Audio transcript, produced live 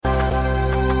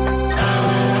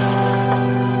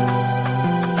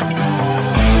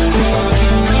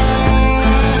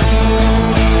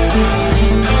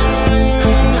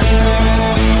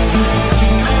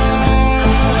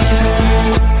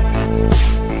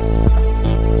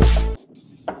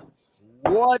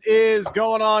What is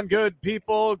going on, good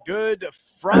people? Good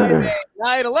Friday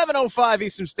night, 11:05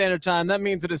 Eastern Standard Time. That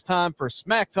means it is time for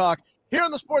Smack Talk here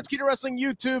on the Sportskeeda Wrestling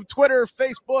YouTube, Twitter,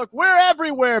 Facebook. We're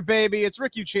everywhere, baby. It's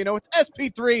Rick Ucchino, it's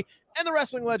SP3, and the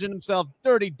wrestling legend himself,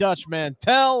 Dirty Dutch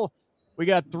Mantell. We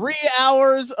got 3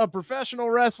 hours of professional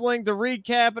wrestling to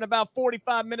recap in about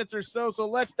 45 minutes or so, so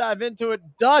let's dive into it.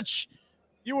 Dutch,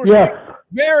 you were speaking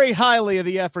very highly of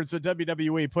the efforts that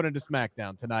WWE put into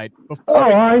SmackDown tonight.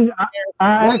 I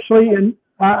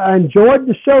enjoyed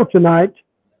the show tonight.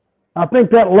 I think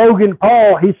that Logan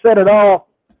Paul, he set it off.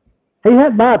 He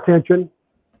had my attention,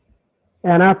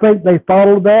 and I think they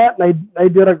followed that. They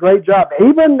did a great job.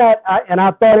 Even that,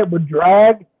 I thought it would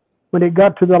drag when it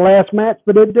got to the last match,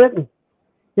 but it didn't.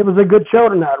 It was a good show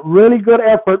tonight. Really good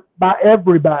effort by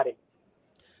everybody.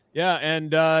 Yeah,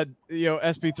 and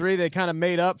SP3, they kind of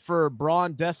made up for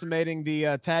Braun decimating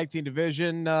the tag team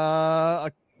division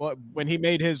when he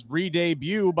made his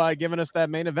re-debut by giving us that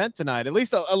main event tonight. At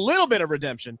least a little bit of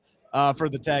redemption for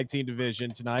the tag team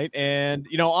division tonight. And,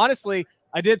 honestly,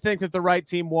 I did think that the right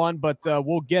team won, but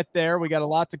we'll get there. We got a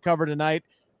lot to cover tonight.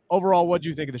 Overall, what do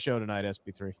you think of the show tonight,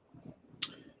 SP3?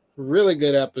 Really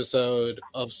good episode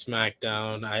of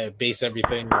SmackDown. I base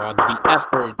everything on the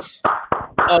efforts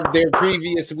of their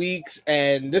previous weeks,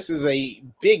 and this is a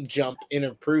big jump in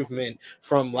improvement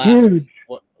from last week.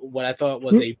 What I thought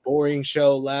was a boring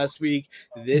show last week.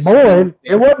 This boring.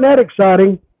 It wasn't that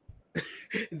exciting.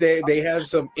 They have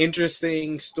some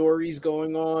interesting stories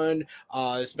going on,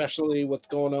 especially what's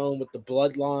going on with the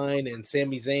Bloodline and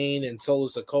Sami Zayn and Solo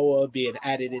Sikoa being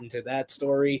added into that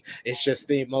story. It's just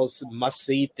the most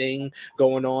must-see thing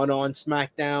going on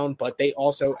SmackDown, but they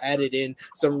also added in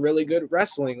some really good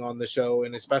wrestling on the show,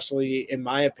 and especially, in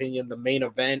my opinion, the main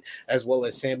event, as well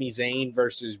as Sami Zayn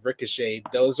versus Ricochet.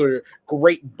 Those are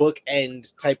great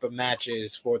bookend type of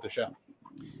matches for the show.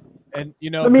 And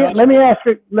let me ask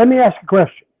a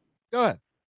question. Go ahead.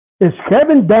 Is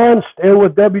Kevin Dunn still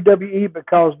with WWE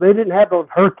because they didn't have those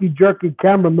herky-jerky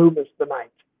camera movements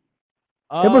tonight?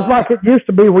 It was like it used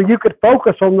to be where you could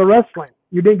focus on the wrestling.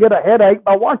 You didn't get a headache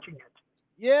by watching it.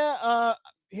 Yeah,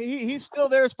 he's still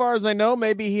there as far as I know.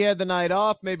 Maybe he had the night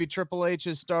off. Maybe Triple H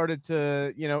has started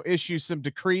to, issue some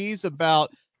decrees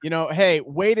about, hey,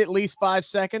 wait at least 5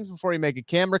 seconds before you make a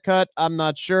camera cut. I'm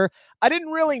not sure. I didn't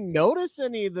really notice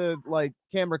any of the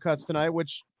camera cuts tonight,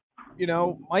 which,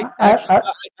 might actually.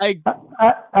 I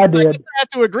did. I have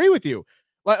to agree with you.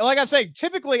 Like I'm saying,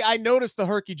 typically I notice the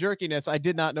herky jerkiness. I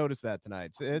did not notice that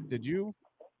tonight. Sid, did you?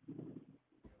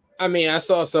 I mean, I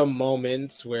saw some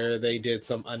moments where they did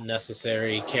some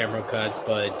unnecessary camera cuts,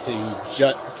 but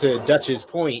to Dutch's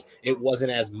point, it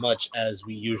wasn't as much as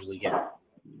we usually get.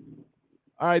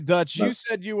 All right, Dutch, you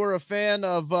said you were a fan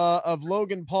of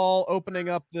Logan Paul opening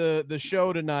up the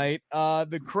show tonight.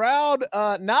 The crowd,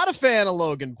 not a fan of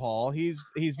Logan Paul. He's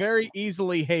very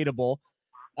easily hateable.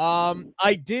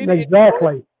 I did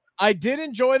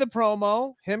enjoy the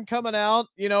promo, him coming out,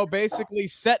 basically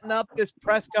setting up this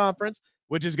press conference,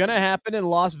 which is going to happen in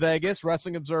Las Vegas.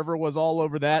 Wrestling Observer was all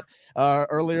over that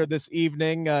earlier this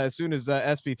evening. As soon as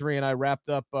SP3 and I wrapped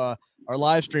up our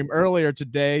live stream earlier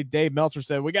today, Dave Meltzer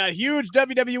said, we got huge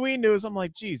WWE news. I'm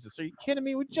like, Jesus, are you kidding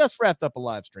me? We just wrapped up a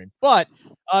live stream. But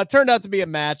turned out to be a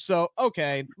match, so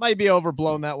okay, might be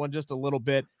overblown that one just a little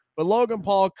bit. But Logan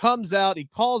Paul comes out. He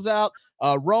calls out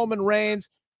Roman Reigns.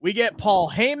 We get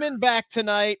Paul Heyman back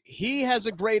tonight. He has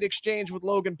a great exchange with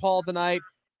Logan Paul tonight.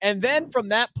 And then from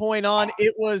that point on,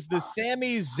 it was the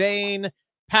Sami Zayn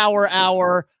Power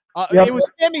Hour. It was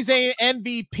Sami Zayn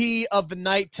MVP of the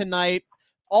night tonight.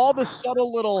 All the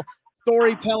subtle little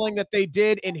storytelling that they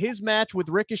did in his match with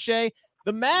Ricochet.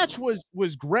 The match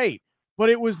was great, but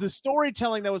it was the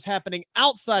storytelling that was happening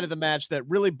outside of the match that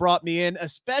really brought me in,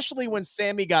 especially when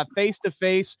Sami got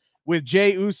face-to-face with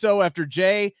Jey Uso after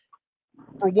Jey,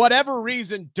 for whatever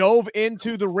reason, dove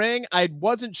into the ring. I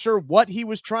wasn't sure what he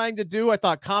was trying to do. I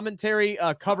thought commentary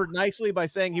covered nicely by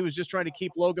saying he was just trying to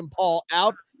keep Logan Paul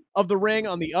out of the ring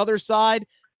on the other side.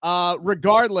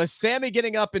 Regardless, Sami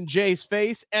getting up in Jay's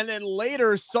face, and then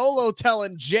later Solo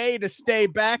telling Jay to stay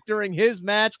back during his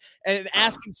match and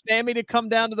asking Sami to come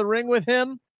down to the ring with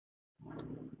him.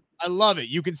 I love it.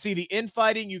 You can see the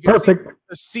infighting. You can see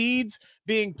the seeds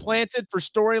being planted for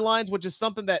storylines, which is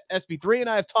something that SB3 and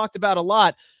I have talked about a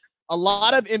lot. A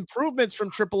lot of improvements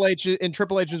from Triple H in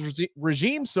Triple H's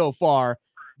regime so far,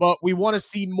 but we want to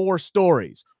see more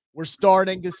stories. We're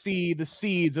starting to see the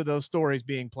seeds of those stories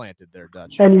being planted there,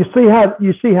 Dutch. And you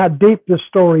see how deep this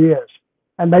story is,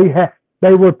 and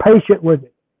they were patient with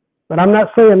it. But I'm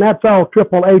not saying that's all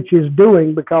Triple H is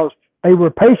doing, because they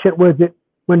were patient with it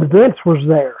when Vince was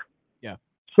there. Yeah.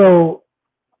 So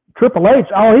Triple H,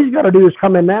 all he's got to do is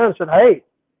come in now and say, hey,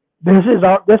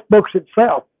 this books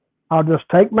itself. I'll just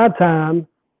take my time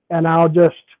and I'll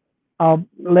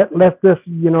let this,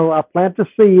 I plant the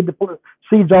seed. The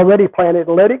seed's already planted.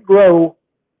 Let it grow,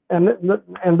 and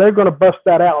they're going to bust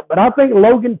that out. But I think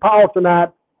Logan Paul tonight,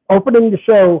 opening the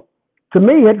show, to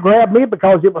me, it grabbed me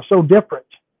because it was so different.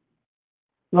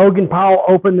 Logan Paul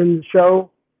opening the show,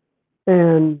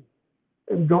 and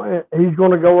he's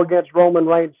going to go against Roman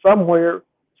Reigns somewhere,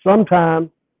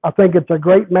 sometime. I think it's a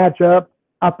great matchup.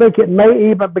 I think it may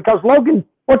even, because Logan,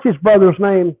 what's his brother's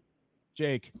name?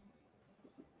 Jake.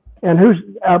 And who's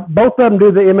both of them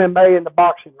do the MMA and the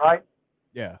boxing, right?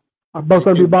 Yeah. Both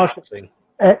of them do boxing.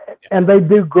 And they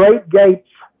do great gates,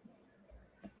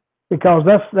 because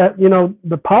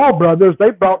the Paul brothers, they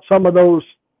brought some of those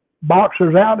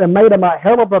boxers out and made them a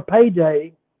hell of a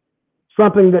payday,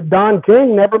 something that Don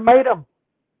King never made them.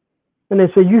 And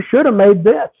they said, you should have made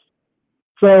this.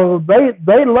 So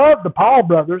they love the Paul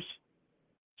brothers.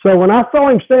 So when I saw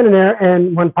him standing there,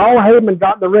 and when Paul Heyman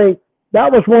got in the ring,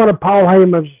 that was one of Paul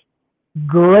Heyman's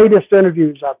greatest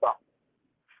interviews, I thought.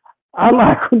 I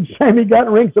like when Sammy got in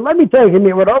the ring, so let me take him.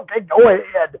 He went, okay, go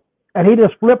ahead. And he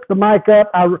just flipped the mic up.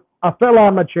 I fell out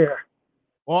of my chair.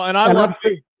 Well, and I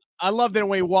loved it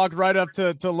when he walked right up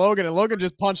to Logan, and Logan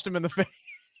just punched him in the face.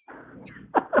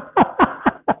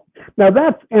 Now,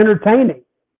 that's entertaining.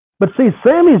 But see,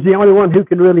 Sammy's the only one who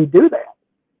can really do that.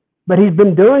 But he's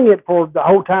been doing it for the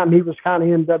whole time he was kind of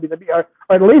in WWE, or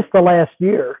at least the last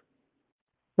year.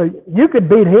 So you could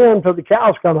beat him till the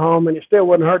cows come home, and it still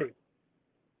wouldn't hurt him.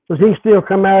 Does he still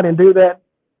come out and do that?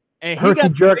 And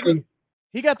herky-jerky?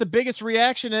 He got the biggest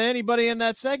reaction to anybody in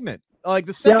that segment. Like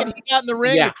the second he got in the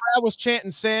ring, the crowd was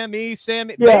chanting Sammy.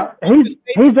 Yeah, he's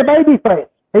the baby face.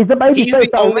 He's the baby face. He's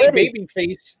the only baby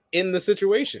face in the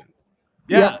situation.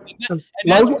 Yeah. And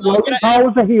Logan Paul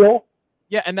was a heel.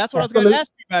 Yeah, and that's what I was going to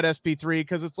ask you about SP3,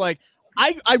 because it's like,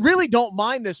 I really don't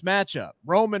mind this matchup.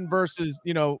 Roman versus,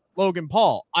 Logan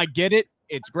Paul. I get it.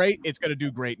 It's great. It's going to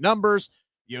do great numbers.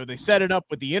 They set it up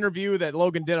with the interview that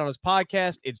Logan did on his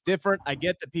podcast. It's different. I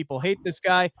get that people hate this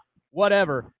guy,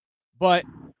 whatever. But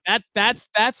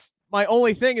that's my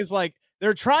only thing is, like,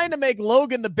 they're trying to make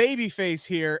Logan the babyface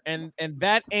here, and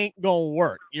that ain't gonna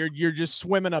work. You're just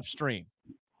swimming upstream.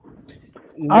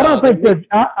 No, I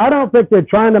don't think they're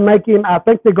trying to make him. I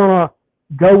think they're gonna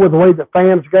go with the way the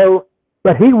fans go.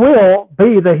 But he will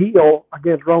be the heel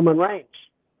against Roman Reigns.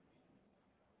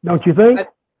 Don't you think?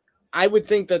 I would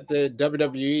think that the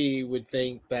WWE would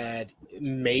think that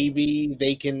maybe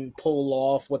they can pull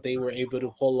off what they were able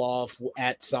to pull off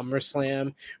at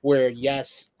SummerSlam, where,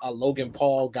 yes, Logan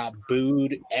Paul got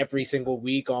booed every single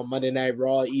week on Monday Night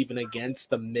Raw, even against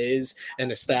The Miz, an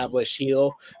established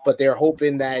heel, but they're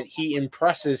hoping that he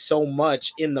impresses so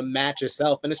much in the match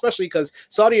itself, and especially because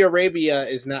Saudi Arabia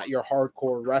is not your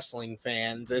hardcore wrestling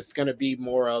fans. It's going to be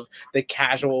more of the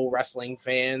casual wrestling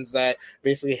fans that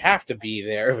basically have to be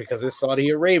there because it's Saudi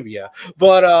Arabia.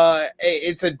 But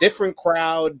it's a different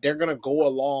crowd. They're going to go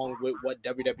along with what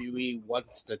WWE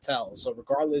wants to tell. So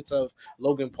regardless of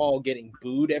Logan Paul getting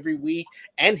booed every week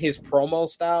and his promo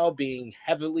style being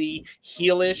heavily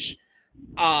heelish,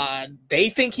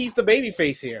 they think he's the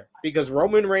babyface here because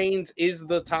Roman Reigns is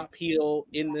the top heel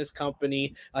in this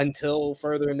company until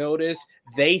further notice.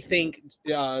 They think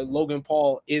Logan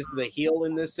Paul is the heel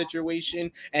in this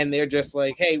situation, and they're just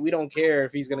like, hey, we don't care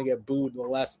if he's going to get booed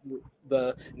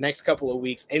the next couple of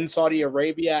weeks. In Saudi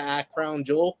Arabia at Crown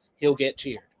Jewel, he'll get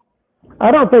cheered.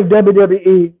 I don't think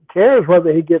WWE cares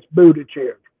whether he gets booed or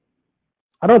cheered.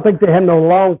 I don't think they have no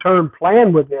long-term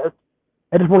plan with this.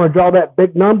 They just want to draw that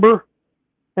big number.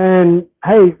 And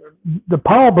hey, the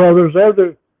Paul brothers,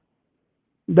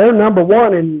 they're number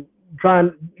one in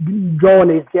drawing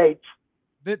these gates.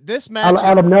 This match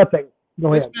out of nothing.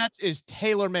 This match is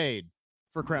tailor-made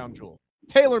for Crown Jewel.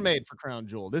 Tailor-made for Crown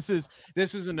Jewel. This is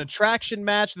an attraction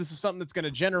match. This is something that's going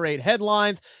to generate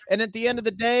headlines. And at the end of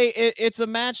the day, it's a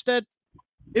match that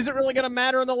isn't really going to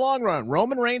matter in the long run.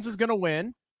 Roman Reigns is going to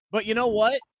win, but you know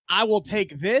what? I will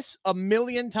take this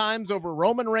 1,000,000 times over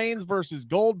Roman Reigns versus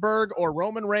Goldberg or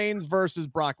Roman Reigns versus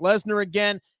Brock Lesnar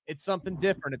again. It's something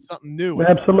different. It's something new.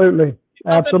 Absolutely.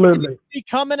 Absolutely. Be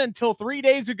coming until 3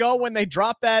 days ago when they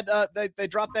dropped that they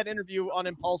dropped that interview on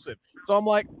Impulsive. So I'm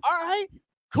like, all right,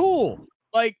 cool.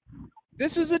 Like,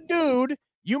 this is a dude.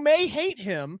 You may hate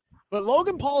him, but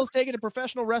Logan Paul is taking to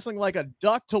professional wrestling like a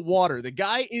duck to water. The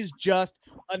guy is just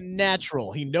a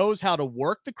natural. He knows how to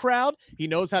work the crowd. He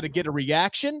knows how to get a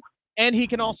reaction, and he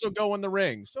can also go in the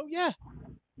ring. So, yeah,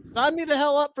 sign me the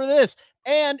hell up for this.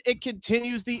 And it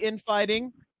continues the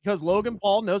infighting because Logan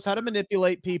Paul knows how to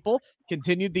manipulate people.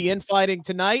 Continued the infighting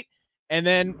tonight. And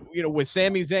then, with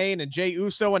Sami Zayn and Jey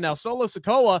Uso and now Solo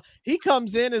Sikoa, he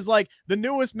comes in as like the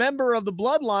newest member of the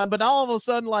bloodline, but all of a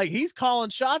sudden, like, he's calling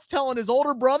shots, telling his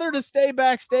older brother to stay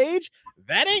backstage.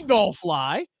 That ain't gonna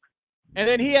fly. And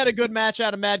then he had a good match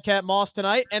out of Madcap Moss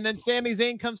tonight. And then Sami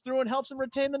Zayn comes through and helps him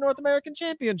retain the North American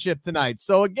Championship tonight.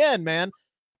 So again, man,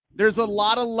 there's a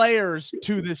lot of layers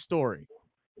to this story.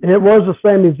 It was the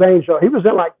Sami Zayn show. He was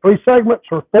in like 3 segments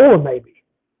or 4 maybe.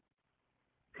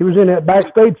 He was in that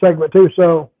backstage segment too,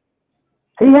 so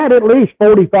he had at least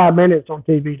 45 minutes on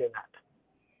TV tonight.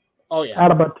 Oh yeah,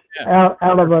 out of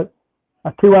a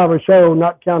 2-hour show,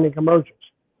 not counting commercials.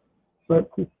 But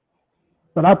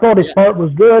I thought his part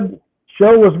was good.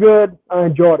 Show was good. I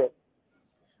enjoyed it.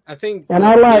 I think, and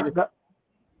I like.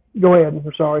 Go ahead.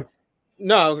 I'm sorry.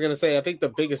 No, I was going to say, I think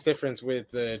the biggest difference with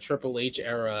the Triple H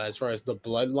era as far as the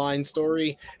bloodline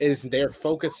story is they're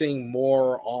focusing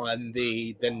more on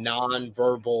the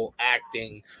non-verbal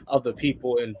acting of the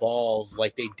people involved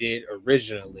like they did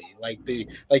originally. Like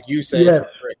you said, yes,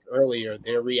 Rick, earlier,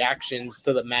 their reactions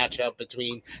to the matchup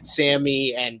between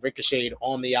Sammy and Ricochet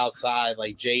on the outside,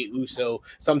 like Jey Uso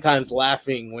sometimes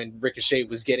laughing when Ricochet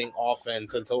was getting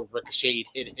offense until Ricochet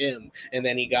hit him and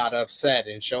then he got upset,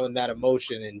 and showing that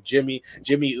emotion, and Jimmy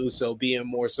Uso being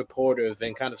more supportive,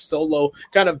 and kind of Solo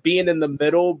kind of being in the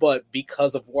middle, but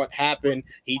because of what happened,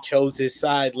 he chose his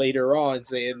side later on,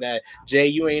 saying that, Jay,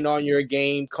 you ain't on your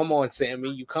game. Come on, Sammy,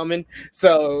 you coming?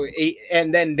 So,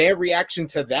 and then their reaction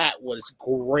to that was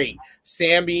great.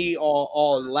 Sammy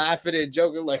all laughing and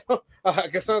joking like, I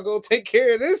guess I'll go take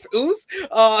care of this, Oos.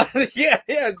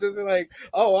 Yeah, just like,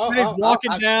 he's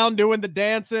walking down, doing the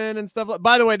dancing and stuff.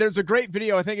 By the way, there's a great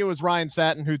video. I think it was Ryan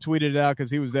Satin who tweeted it out because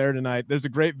he was there tonight. There's a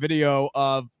great video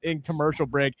of, in commercial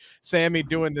break, Sammy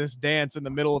doing this dance in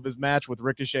the middle of his match with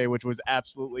Ricochet, which was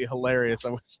absolutely hilarious. I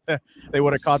wish that they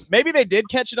would have caught. Maybe they did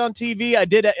catch it on TV. I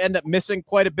did end up missing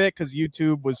quite a bit because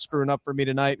YouTube was screwing up for me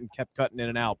tonight and kept cutting in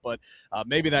and out. But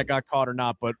maybe that got caught or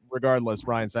not. But regardless,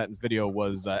 Ryan Satin's video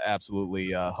was absolutely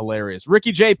hilarious.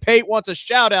 Ricky J. Pate wants a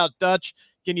shout out, Dutch.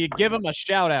 Can you give him a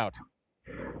shout out?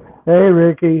 Hey,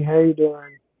 Ricky. How you doing?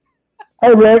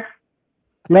 Hey, Rick.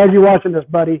 Glad you're watching this,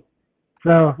 buddy.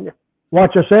 So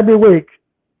watch us every week.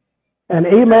 And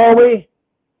email me.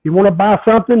 You want to buy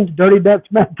something, Dirty Dutch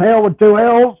Mantell with 2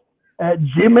 L's at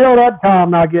gmail.com,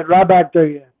 and I'll get right back to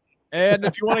you. And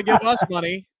if you want to give us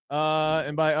money,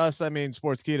 and by us, I mean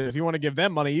Sportskeeda, if you want to give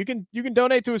them money, you can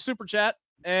donate to a super chat,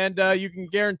 and you can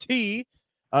guarantee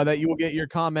that you will get your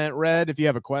comment read. If you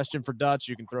have a question for Dutch,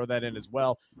 you can throw that in as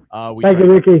well. Thank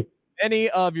you, Ricky. Any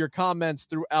of your comments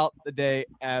throughout the day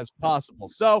as possible.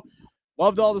 So,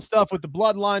 loved all the stuff with the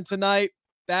bloodline tonight.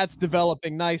 That's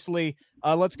developing nicely.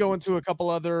 Let's go into a couple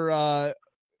other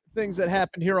things that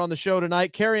happened here on the show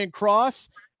tonight. Karrion Kross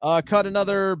cut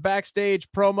another backstage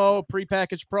promo,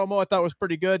 prepackaged promo. I thought was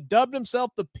pretty good. Dubbed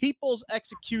himself the People's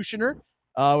Executioner,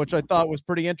 which I thought was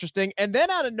pretty interesting. And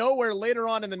then out of nowhere, later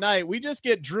on in the night, we just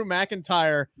get Drew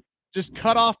McIntyre just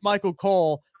cut off Michael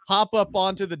Cole, hop up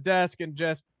onto the desk, and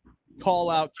just call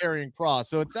out Karrion Kross.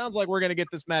 So it sounds like we're going to get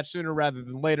this match sooner rather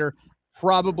than later,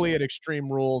 probably at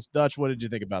Extreme Rules. Dutch, what did you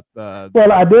think about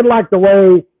Well, I did like the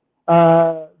way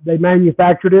they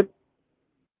manufactured it.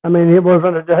 I mean, it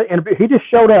wasn't he just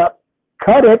showed up,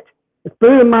 cut it,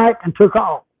 threw the mic, and took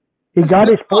off. He got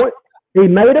his point. He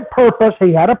made a purpose.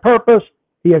 He had a purpose.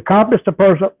 He accomplished the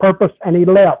purpose, and he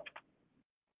left.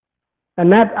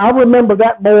 And that, I remember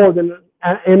that more than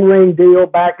an in-ring deal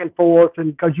back and forth,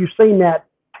 and because you've seen that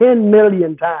 10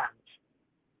 million times.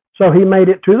 So he made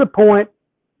it to the point,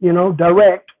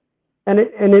 direct, and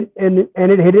it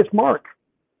hit its mark,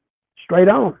 straight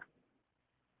on.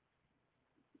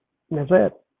 And that's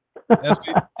it.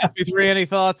 SB3, any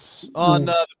thoughts on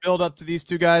the build up to these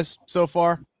two guys so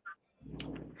far?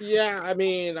 Yeah, I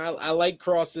mean, I like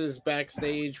Cross's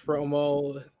backstage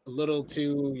promo a little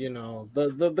too,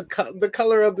 the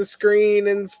color of the screen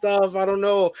and stuff. I don't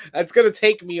know. It's gonna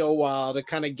take me a while to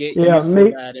kind of get used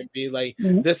to that and be like,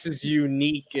 this is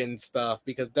unique and stuff,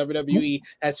 because WWE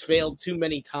has failed too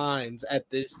many times at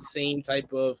this same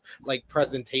type of like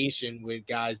presentation with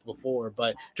guys before.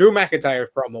 But Drew McIntyre's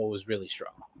promo was really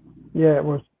strong. Yeah, it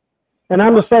was, and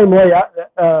I'm the same way.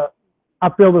 I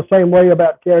feel the same way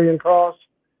about Karrion Kross.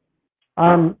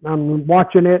 I'm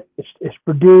watching it. It's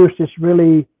produced. It's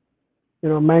really,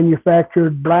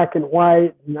 manufactured black and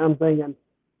white. And I'm thinking,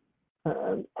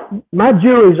 my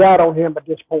jury's out on him at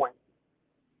this point.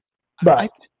 But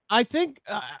I think,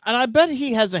 and I bet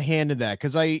he has a hand in that,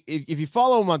 because if you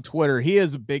follow him on Twitter, he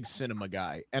is a big cinema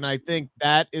guy, and I think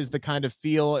that is the kind of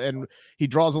feel, and he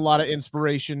draws a lot of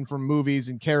inspiration from movies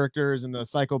and characters and the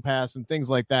psychopaths and things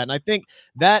like that. And I think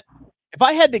that if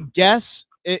I had to guess,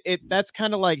 that's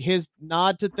kind of like his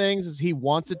nod to things is he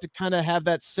wants it to kind of have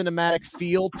that cinematic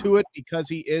feel to it because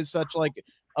he is such like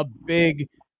a big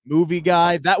movie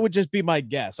guy. That would just be my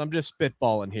guess. I'm just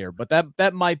spitballing here, but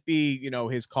that might be, you know,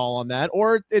 his call on that,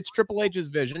 or it's Triple H's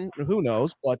vision. Who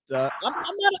knows? But I'm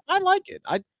not, I like it.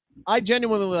 I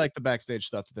genuinely like the backstage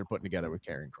stuff that they're putting together with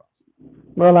Karrion Kross.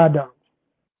 Well, I don't.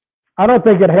 I don't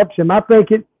think it helps him. I think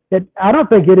I don't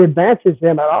think it advances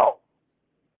him at all.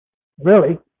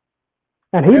 Really.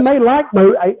 And he may like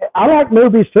movies. I like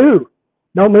movies too.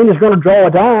 Don't mean he's going to draw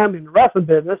a dime in the wrestling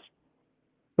business,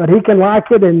 but he can like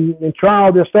it and try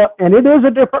all this stuff. And it is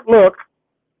a different look.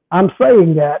 I'm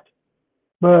saying that.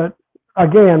 But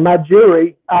again, my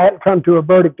jury, I haven't come to a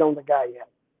verdict on the guy yet.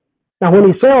 Now,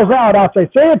 when he sells out, I'll say,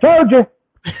 see, I told you.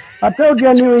 I told you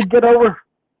I knew he'd get over.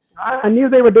 I knew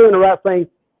they were doing the right thing.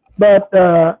 But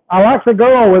I like the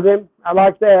girl with him. I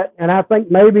like that. And I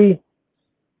think maybe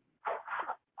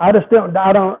I'm with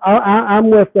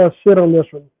Sid on this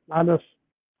one. I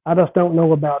just don't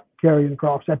know about Karrion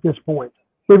Kross at this point.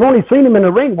 We've only seen him in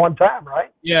the ring one time,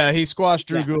 right? Yeah, he squashed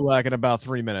Drew Gulak in about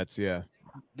 3 minutes. Yeah.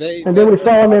 And then we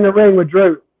saw him in the ring with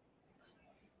Drew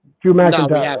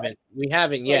McIntyre. No, we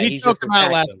haven't yet. He choked him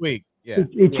out last week. Yeah.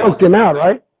 He choked him out,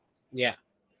 right? Yeah.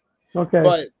 Okay.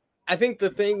 But I think the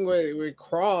thing with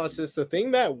Kross is the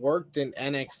thing that worked in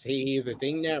NXT, the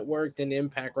thing that worked in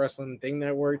Impact Wrestling, the thing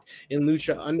that worked in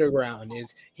Lucha Underground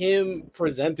is him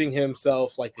presenting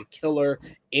himself like a killer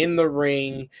in the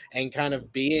ring and kind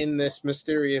of being this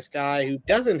mysterious guy who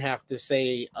doesn't have to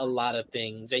say a lot of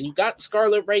things. And you got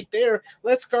Scarlett right there.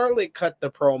 Let Scarlett cut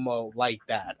the promo like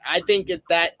that. I think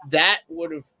that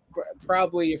would have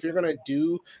probably, if you're going to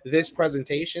do this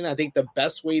presentation, I think the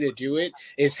best way to do it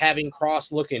is having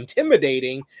Kross look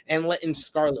intimidating and letting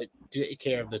Scarlett take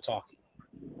care of the talking.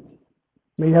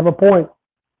 You have a point.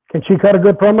 Can she cut a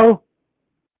good promo?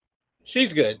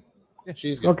 She's good.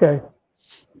 She's good. Okay.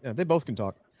 Yeah, they both can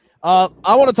talk. I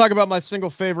want to talk about my single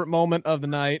favorite moment of the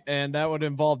night, and that would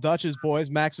involve Dutch's boys,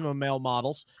 Maximum Male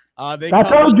Models. I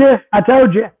told you.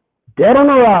 Dead on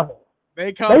arrival.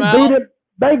 They out.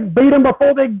 They beat him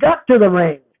before they got to the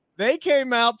ring. They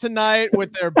came out tonight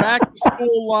with their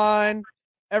back-to-school line.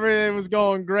 Everything was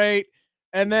going great.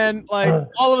 And then, like,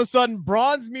 all of a sudden,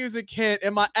 bronze music hit.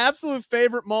 And my absolute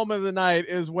favorite moment of the night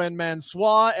is when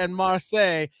Mansois and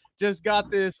Marseille just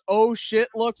got this oh shit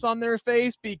looks on their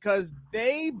face because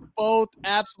they both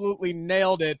absolutely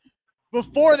nailed it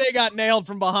before they got nailed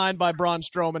from behind by Braun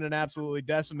Strowman and absolutely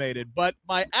decimated. But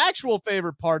my actual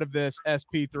favorite part of this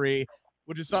SP3,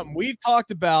 which is something we've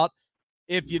talked about.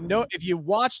 If you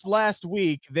watched last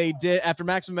week, they did, after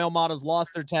Maximum Male Models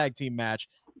lost their tag team match,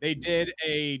 they did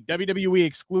a WWE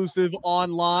exclusive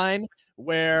online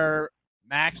where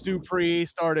Max Dupree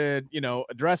started,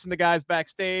 addressing the guys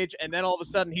backstage. And then all of a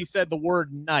sudden he said the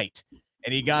word night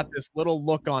and he got this little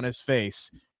look on his face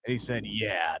and he said,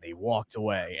 yeah, and he walked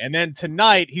away. And then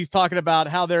tonight he's talking about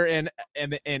how they're in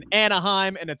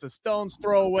Anaheim and it's a stone's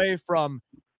throw away from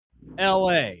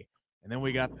LA. And then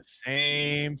we got the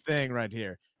same thing right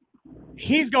here.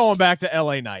 He's going back to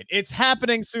LA Knight. It's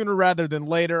happening sooner rather than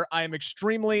later. I am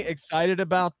extremely excited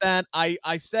about that.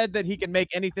 I said that he can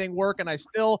make anything work, and I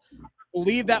still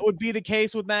believe that would be the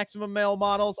case with Maximum Male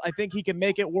Models. I think he can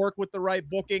make it work with the right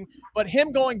booking. But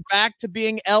him going back to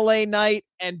being LA Knight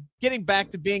and getting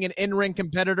back to being an in-ring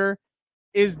competitor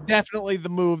is definitely the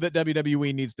move that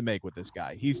WWE needs to make with this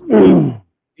guy. He's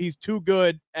too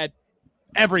good at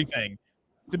everything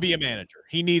to be a manager.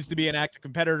 He needs to be an active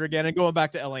competitor again, and going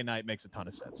back to LA Knight makes a ton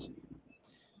of sense.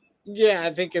 Yeah,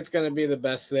 I think it's going to be the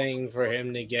best thing for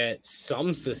him to get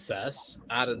some success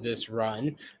out of this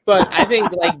run. But I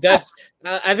think like Dutch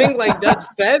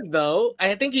said, though,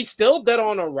 I think he's still dead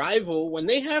on arrival when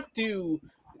they have to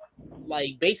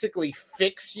like basically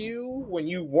fix you when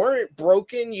you weren't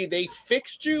broken. They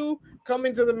fixed you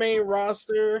coming to the main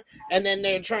roster, and then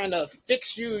they're trying to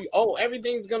fix you. Oh,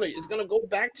 everything's gonna go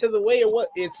back to the way it was.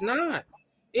 It's not.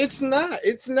 It's never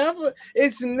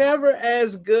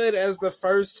as good as the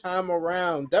first time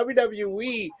around.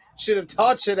 WWE should have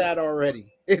taught you that already.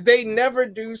 They never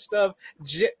do stuff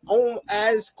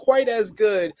quite as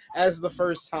good as the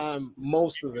first time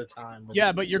most of the time.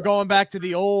 Yeah, but you're going back to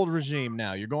the old regime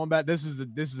now. You're going back. This is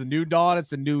a new dawn.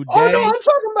 It's a new day. Oh no, I'm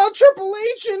talking about Triple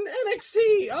H and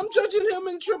NXT. I'm judging him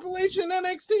in Triple H and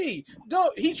NXT.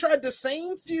 He tried the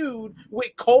same feud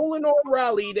with Cole and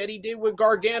O'Reilly that he did with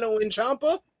Gargano and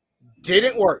Ciampa.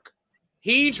 Didn't work.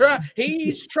 Didn't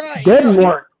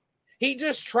work. He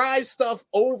just tries stuff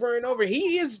over and over.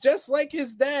 He is just like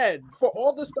his dad. For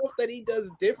all the stuff that he does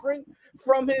different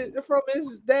from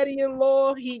his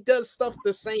daddy-in-law, he does stuff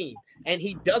the same, and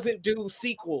he doesn't do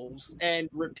sequels and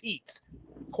repeats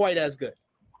quite as good.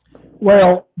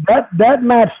 Well, that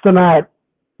match tonight,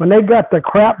 when they got the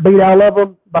crap beat out of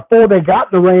them before they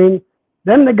got in the ring,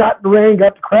 then they got in the ring,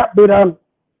 got the crap beat out of them,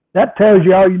 that tells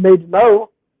you all you need to know.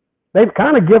 They've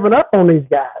kind of given up on these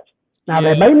guys. Now,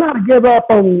 They may not give up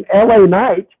on LA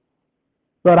Knight,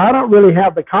 but I don't really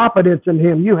have the confidence in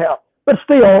him you have. But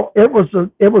still, it was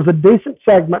a decent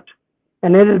segment,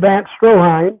 and it advanced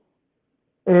Stroheim,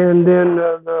 and then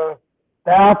the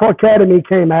Alpha Academy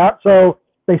came out, so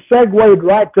they segued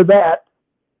right to that.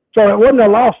 So it wasn't a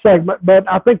lost segment,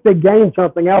 but I think they gained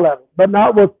something out of it, but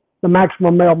not with the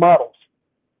maximum male models.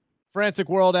 Frantic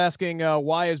World asking,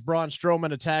 why is Braun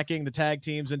Strowman attacking the tag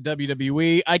teams in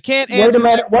WWE? I can't answer.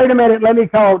 Wait a minute. Let me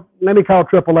call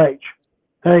Triple H.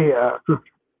 Hey,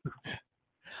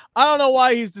 I don't know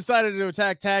why he's decided to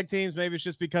attack tag teams. Maybe it's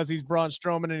just because he's Braun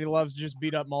Strowman and he loves to just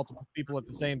beat up multiple people at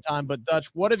the same time. But Dutch,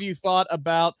 what have you thought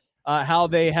about how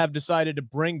they have decided to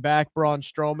bring back Braun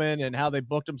Strowman and how they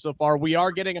booked him so far? We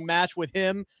are getting a match with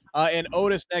him and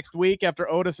Otis next week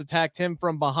after Otis attacked him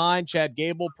from behind. Chad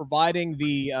Gable providing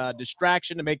the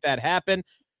distraction to make that happen.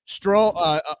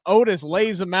 Otis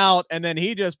lays him out, and then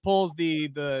he just pulls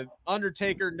the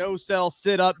Undertaker no-sell,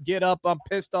 sit up, get up, I'm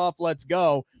pissed off, let's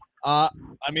go. I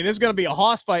mean, this is going to be a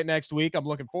hoss fight next week. I'm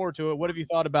looking forward to it. What have you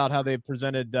thought about how they've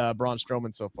presented Braun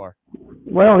Strowman so far?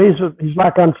 Well, he's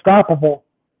like unstoppable.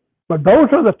 But those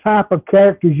are the type of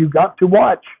characters you got to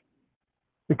watch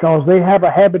because they have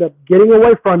a habit of getting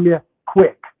away from you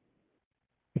quick.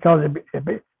 Because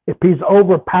if he's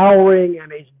overpowering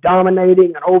and he's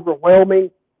dominating and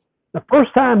overwhelming, the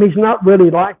first time he's not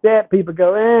really like that. People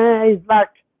go, he's like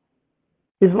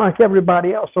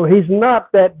everybody else. So he's not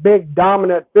that big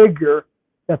dominant figure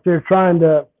that they're trying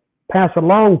to pass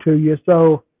along to you.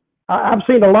 So I've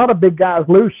seen a lot of big guys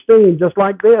lose steam just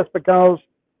like this because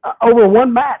over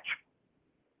one match.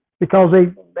 Because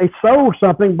they sold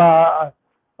something by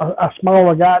a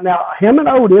smaller guy. Now, him and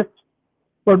Otis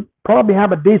would probably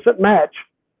have a decent match,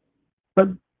 but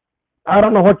I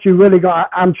don't know what you really got.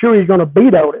 I'm sure he's going to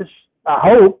beat Otis, I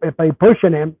hope, if they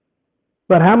pushing him.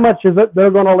 But how much is it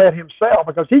they're going to let him sell?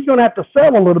 Because he's going to have to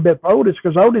sell a little bit for Otis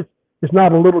because Otis is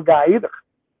not a little guy either.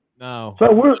 No.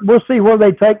 So we'll see where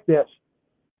they take this.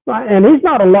 And he's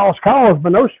not a lost cause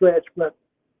by no stretch, but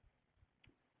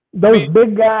those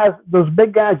big guys,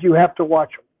 you have to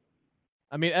watch them.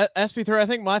 I mean, SP3, I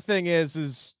think my thing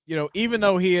is, even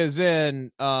though he is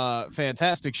in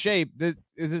fantastic shape, this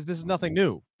is nothing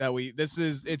new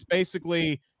it's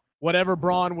basically whatever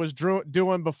Braun was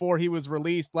doing before he was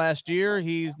released last year.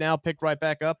 He's now picked right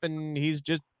back up and he's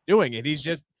just doing it. He's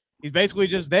basically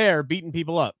just there beating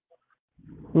people up.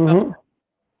 Mm-hmm.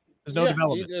 There's no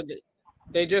development.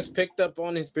 They just picked up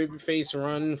on his babyface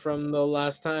run from the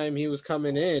last time he was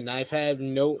coming in. I've had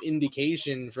no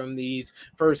indication from these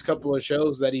first couple of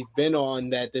shows that he's been on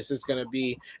that this is going to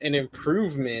be an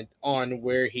improvement on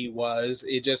where he was.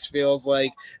 It just feels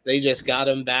like they just got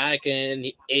him back, and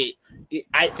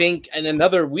I think in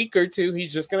another week or two,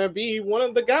 he's just going to be one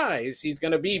of the guys. He's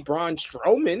going to be Braun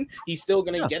Strowman. He's still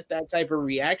going to get that type of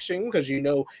reaction because,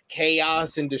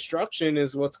 chaos and destruction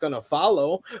is what's going to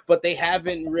follow, but they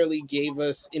haven't really gave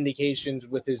us indications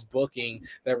with his booking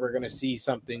that we're going to see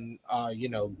something,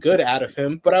 good out of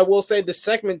him. But I will say the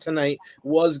segment tonight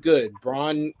was good.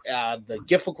 Braun, the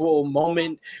giffical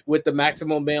moment with the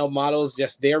Maximum Male models,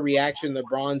 just their reaction to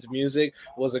Braun's music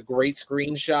was a great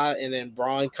screenshot. And then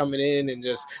Braun coming in and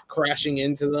just crashing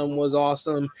into them was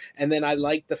awesome. And then I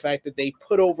like the fact that they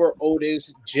put over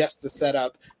Otis just to set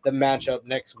up the matchup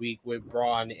next week with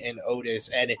Braun and Otis.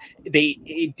 And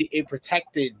it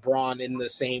protected Braun in the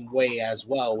same way as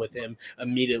well, with him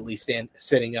immediately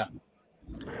sitting up.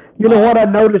 You know what I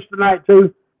noticed tonight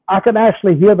too? I could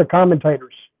actually hear the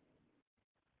commentators.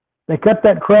 They cut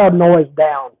that crowd noise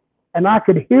down, and I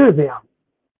could hear them.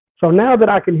 So now that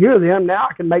I can hear them, now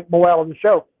I can make more out of the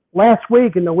show. Last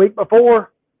week and the week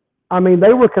before,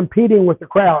 they were competing with the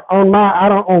crowd on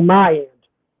my end.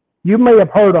 You may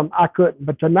have heard them, I couldn't,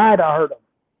 but tonight I heard them.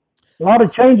 A lot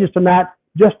of changes tonight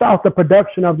just off the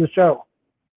production of the show.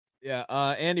 Yeah,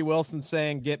 Andy Wilson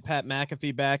saying get Pat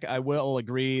McAfee back. I will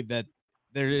agree that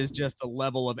there is just a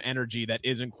level of energy that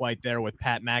isn't quite there with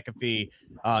Pat McAfee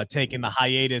taking the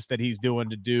hiatus that he's doing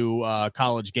to do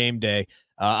College Game Day.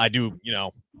 I do,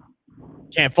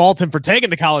 can't fault him for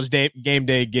taking the College Game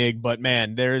Day gig, but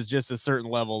man, there is just a certain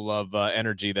level of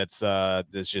energy that's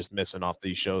just missing off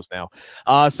these shows now.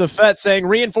 Safet saying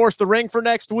reinforce the ring for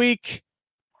next week.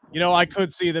 You know, I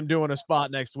could see them doing a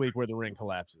spot next week where the ring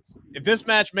collapses. If this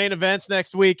match main events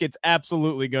next week, it's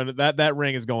absolutely going to that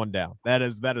ring is going down. That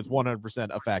is 100%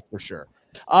 a fact for sure.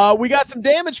 We got some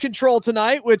damage control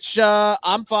tonight, which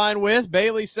I'm fine with.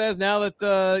 Bayley says now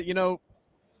that you know,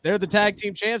 they're the tag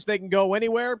team champs, they can go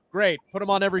anywhere. Great, put them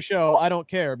on every show. I don't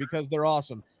care because they're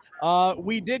awesome.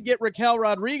 We did get Raquel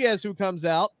Rodriguez who comes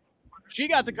out. She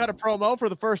got to cut a promo for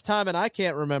the first time, and I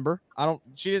can't remember.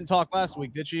 She didn't talk last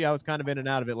week, did she? I was kind of in and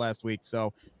out of it last week.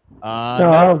 So, no,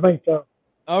 I don't think so.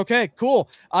 Okay, cool.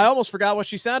 I almost forgot what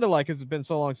she sounded like because it's been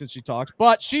so long since she talked.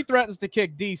 But she threatens to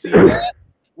kick DC's ass.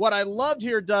 What I loved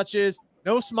here, Dutch, is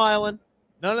no smiling,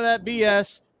 none of that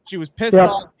BS. She was pissed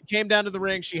off. She came down to the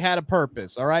ring. She had a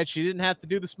purpose. All right, she didn't have to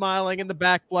do the smiling and the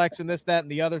back flex and this, that,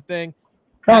 and the other thing.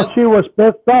 Because she was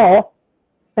pissed off,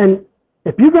 and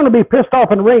if you're going to be pissed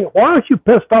off in the ring, why aren't you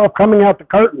pissed off coming out the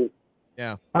curtain?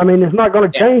 Yeah. I mean, it's not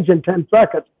going to change in 10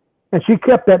 seconds. And she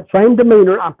kept that same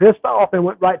demeanor. I'm pissed off and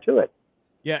went right to it.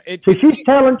 Yeah. She's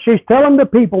telling the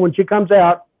people when she comes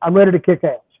out, I'm ready to kick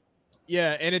ass.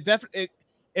 Yeah. And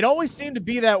it always seemed to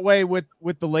be that way with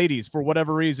the ladies for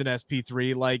whatever reason,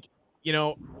 SP3. Like, you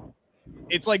know,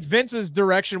 it's like Vince's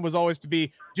direction was always to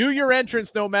be do your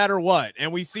entrance no matter what.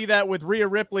 And we see that with Rhea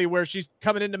Ripley where she's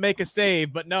coming in to make a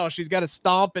save, but no, she's got to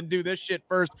stomp and do this shit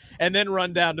first and then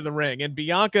run down to the ring. And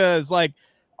Bianca is like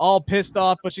all pissed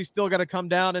off, but she's still got to come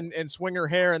down and swing her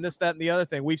hair and this, that, and the other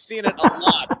thing. We've seen it a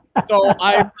lot. So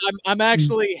I'm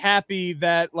actually happy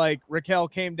that like Raquel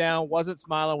came down, wasn't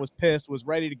smiling, was pissed, was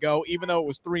ready to go, even though it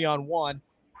was 3-on-1.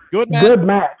 Good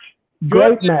match.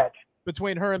 Great match.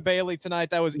 Between her and Bayley tonight.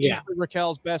 That was easily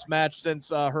Raquel's best match since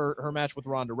her match with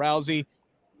Ronda Rousey.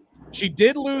 She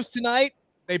did lose tonight.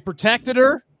 They protected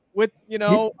her with, you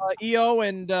know, EO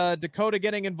and Dakota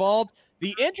getting involved.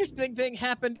 The interesting thing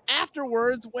happened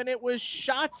afterwards when it was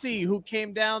Shotzi who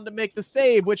came down to make the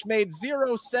save, which made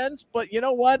zero sense. But you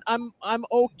know what? I'm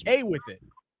okay with it.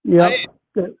 Yeah,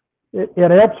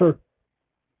 it helps her.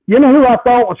 You know who I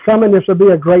thought was coming? This would be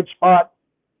a great spot.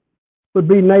 Would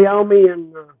be Naomi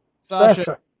and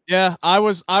Sasha. Yeah, I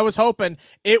was hoping.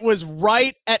 It was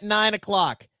right at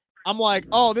 9:00. I'm like,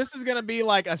 oh, this is gonna be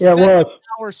like a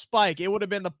 7-hour spike. It would have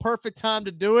been the perfect time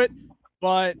to do it.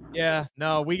 But yeah,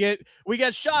 no, we get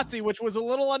Shotzi, which was a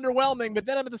little underwhelming. But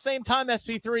then at the same time,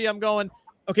 SP3, I'm going,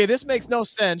 okay, this makes no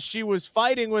sense. She was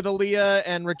fighting with Aaliyah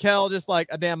and Raquel just like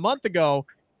a damn month ago.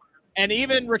 And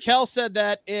even Raquel said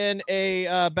that in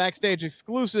a backstage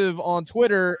exclusive on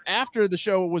Twitter after the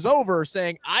show was over,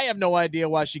 saying, I have no idea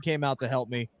why she came out to help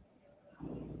me.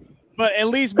 But at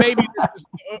least maybe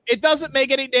it doesn't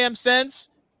make any damn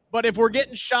sense. But if we're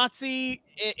getting Shotzi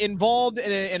involved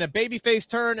in a babyface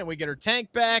turn and we get her tank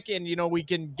back and, you know, we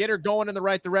can get her going in the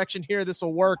right direction here, this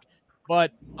will work.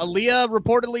 But Aaliyah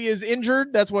reportedly is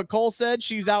injured. That's what Cole said.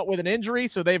 She's out with an injury,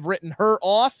 so they've written her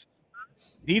off.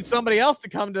 Need somebody else to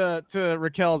come to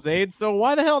Raquel's aid. So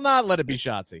why the hell not let it be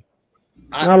Shotzi?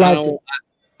 I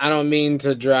don't mean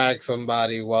to drag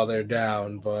somebody while they're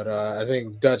down, but I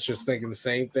think Dutch was thinking the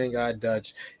same thing.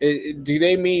 Dutch. Do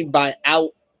they mean by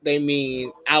out? They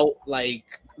mean out like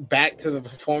back to the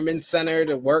performance center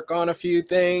to work on a few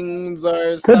things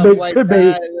or stuff like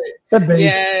that?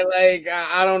 Yeah, like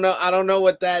I don't know. I don't know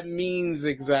what that means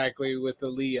exactly with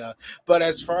Aaliyah. But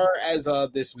as far as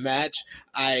this match,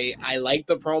 I like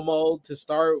the promo to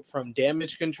start from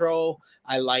Damage Control.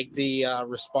 I like the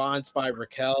response by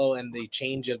Raquel and the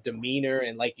change of demeanor.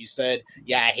 And like you said,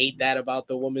 yeah, I hate that about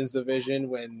the women's division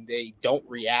when they don't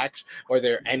react or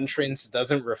their entrance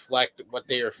doesn't reflect what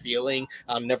they are feeling.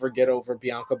 I'll never get over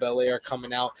Bianca Belair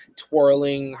coming out,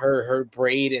 twirling her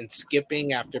braid and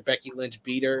skipping after Becky Lynch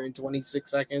beat her in 26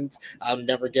 seconds. I'll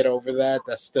never get over that.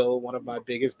 That's still one of my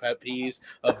biggest pet peeves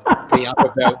of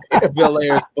Bianca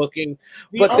Belair's booking.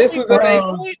 But this was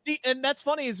and that's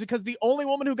funny is because the only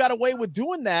woman who got away with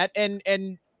doing that and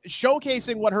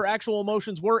showcasing what her actual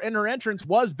emotions were in her entrance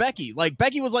was Becky. Like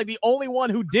Becky was like the only one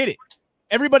who did it.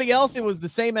 Everybody else, it was the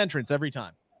same entrance every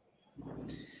time.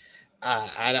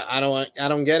 I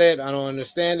don't get it. I don't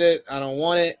understand it. I don't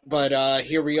want it. But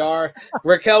here we are.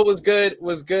 Raquel was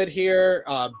good here.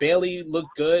 Bayley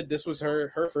looked good. This was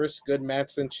her first good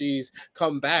match since she's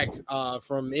come back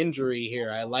from injury here.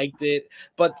 I liked it,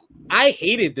 but I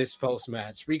hated this post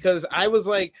match because I was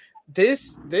like,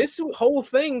 this whole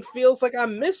thing feels like I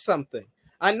missed something.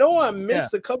 I know I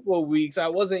missed a couple of weeks. I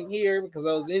wasn't here because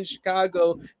I was in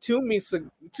Chicago 2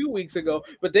 weeks ago.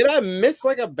 But did I miss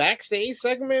like a backstage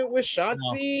segment with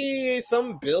Shotzi? No.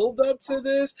 Some build up to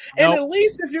this? Nope. And at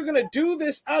least if you're gonna do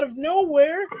this out of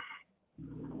nowhere,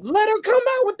 let her come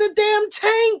out with the damn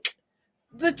tank.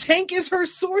 The tank is her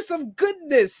source of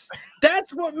goodness.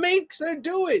 That's what makes her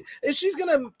do it. If she's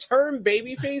gonna turn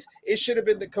babyface, it should have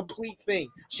been the complete thing.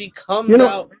 She comes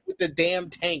out with the damn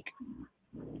tank.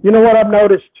 You know what I've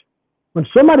noticed? When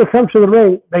somebody comes to the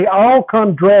ring, they all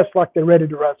come dressed like they're ready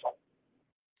to wrestle.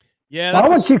 Yeah, why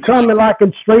would you come in like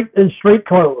in street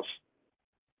clothes?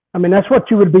 I mean, that's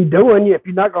what you would be doing if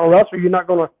you're not going to wrestle. You're not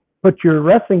going to put your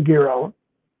wrestling gear on.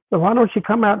 So why don't you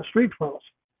come out in street clothes?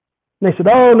 And they said,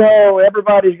 "Oh no,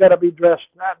 everybody's got to be dressed."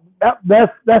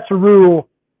 That's a rule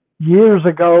years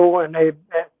ago, and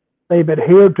they've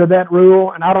adhered to that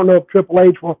rule. And I don't know if Triple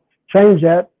H will change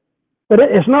that, but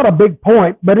it's not a big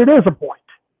point, but it is a point.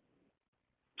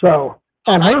 So,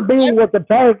 and her being with the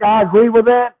tank, I agree with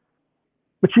that.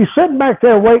 But she's sitting back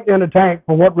there waiting in the tank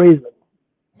for what reason?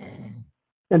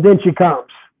 And then she comes.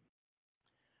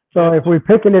 So if we're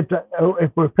picking it,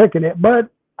 but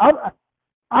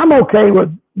I'm okay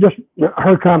with just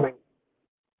her coming.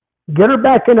 Get her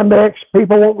back in the mix.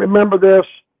 People won't remember this.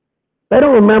 They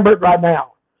don't remember it right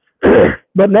now.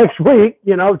 But next week,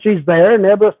 she's there, and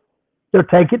they'll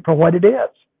take it for what it is.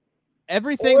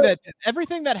 Everything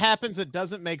that happens that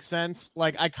doesn't make sense,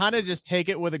 like I kind of just take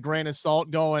it with a grain of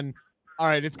salt, going, all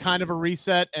right, it's kind of a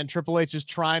reset, and Triple H is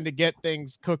trying to get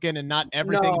things cooking, and not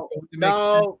everything.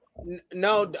 No. In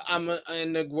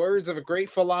the words of a great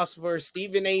philosopher,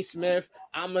 Stephen A. Smith,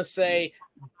 I'm gonna say,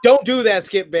 don't do that,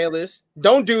 Skip Bayless.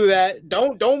 Don't do that.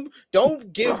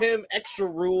 Don't give him extra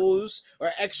rules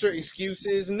or extra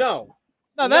excuses. No,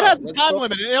 that has a time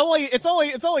limit. It's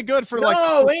only good for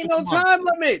ain't no time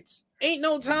limits. Ain't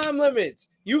no time limits.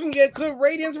 You can get good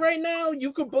ratings right now.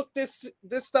 You can book this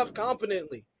stuff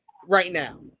competently. Right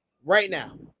now.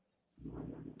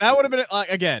 That would have been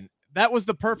again. That was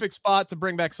the perfect spot to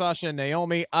bring back Sasha and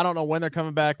Naomi. I don't know when they're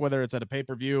coming back, whether it's at a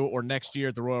pay-per-view or next year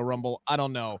at the Royal Rumble. I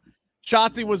don't know.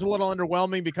 Shotzi was a little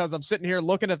underwhelming because I'm sitting here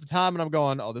looking at the time and I'm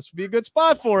going, oh, this would be a good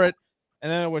spot for it.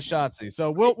 And then it was Shotzi.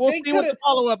 So we'll see what the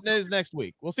follow-up is next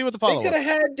week. We'll see what the follow-up is. They could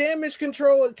have had Damage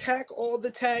Control attack all the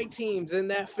tag teams in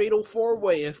that Fatal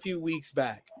 4-Way a few weeks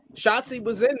back. Shotzi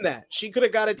was in that. She could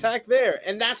have got attacked there.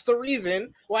 And that's the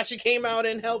reason why she came out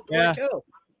and helped Raquel.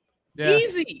 Yeah.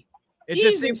 Easy. It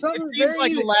seems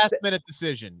like a last-minute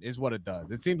decision is what it does.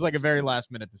 It seems like a very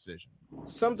last-minute decision.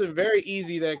 Something very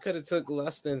easy that could have took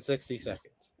less than 60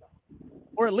 seconds.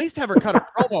 Or at least have her cut a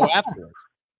promo afterwards,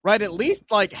 right? At least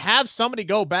have somebody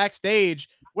go backstage.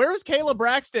 Where is Kayla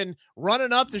Braxton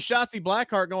running up to Shotzi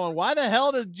Blackheart going, why the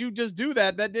hell did you just do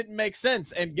that? That didn't make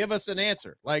sense, and give us an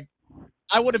answer.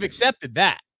 I would have accepted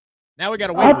that. Now we got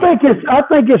to wait. I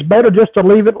think it's better just to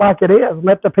leave it like it is and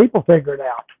let the people figure it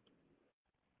out.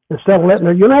 Instead of letting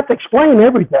her, you don't have to explain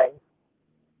everything.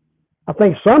 I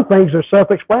think some things are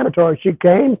self-explanatory. She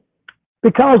came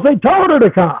because they told her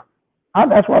to come.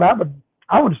 That's what I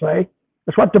would say.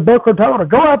 That's what the booker told her.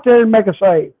 Go out there and make a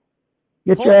save.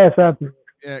 Get your ass out there.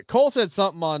 Yeah, Cole said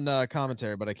something on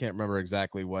commentary, but I can't remember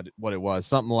exactly what it was.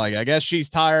 Something like, I guess she's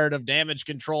tired of Damage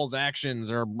Control's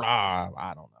actions, or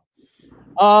I don't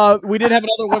know. We did have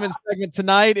another women's segment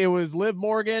tonight. It was Liv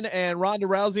Morgan and Ronda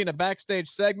Rousey in a backstage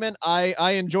segment. I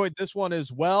enjoyed this one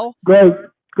as well. Great.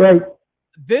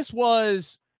 This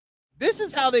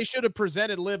is how they should have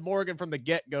presented Liv Morgan from the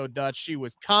get-go, Dutch. She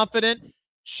was confident.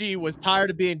 She was tired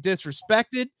of being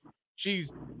disrespected.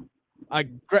 She's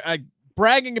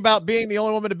bragging about being the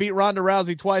only woman to beat Ronda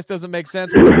Rousey twice doesn't make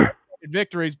sense with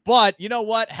victories. But you know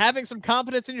what? Having some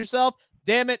confidence in yourself,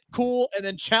 damn it, cool. And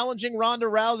then challenging Ronda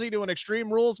Rousey to an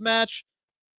Extreme Rules match,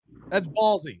 that's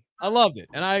ballsy. I loved it.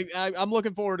 And I'm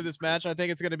looking forward to this match. I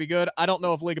think it's going to be good. I don't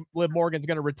know if Liv Morgan's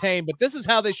going to retain, but this is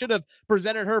how they should have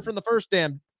presented her from the first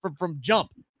from jump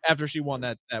after she won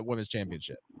that women's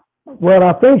championship. Well,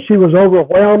 I think she was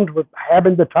overwhelmed with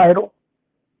having the title.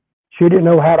 She didn't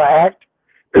know how to act.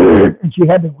 She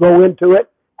had to grow into it.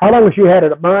 How long has she had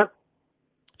it? A month?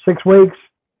 6 weeks?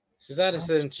 She's had it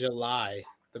since July.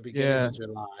 The beginning of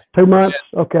July. 2 months?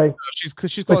 Yeah. Okay. She's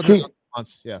close to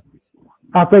months. Yeah.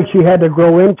 I think she had to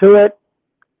grow into it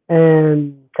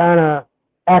and kind of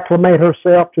acclimate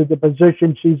herself to the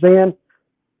position she's in.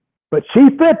 But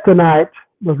she fit tonight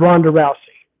with Ronda Rousey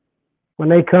when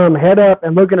they come head up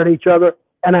and looking at each other.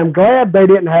 And I'm glad they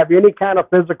didn't have any kind of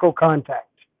physical contact.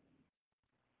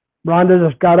 Ronda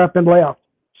just got up and left.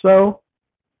 So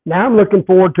now I'm looking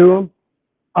forward to them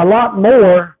a lot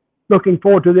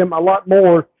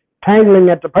more tangling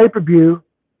at the pay-per-view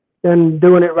than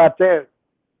doing it right there.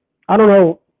 I don't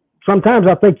know. Sometimes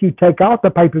I think you take off the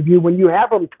pay-per-view when you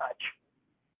have them touch.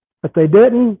 But they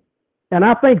didn't. And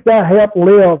I think that helped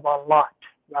Liv a lot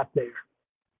right there.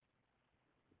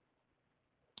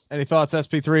 Any thoughts,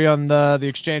 SP3, on the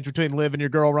exchange between Liv and your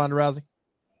girl, Ronda Rousey?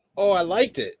 Oh, I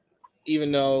liked it,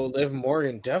 even though Liv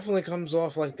Morgan definitely comes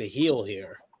off like the heel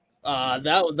here.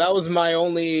 That was my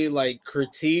only like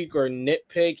critique or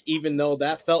nitpick, even though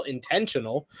that felt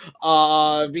intentional.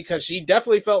 Because she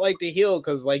definitely felt like the heel,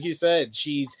 because like you said,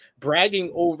 she's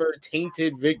bragging over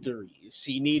tainted victories.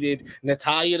 She needed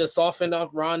Natalya to soften up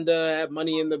Ronda at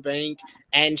Money in the Bank,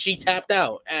 and she tapped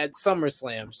out at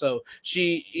SummerSlam. So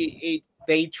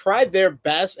they tried their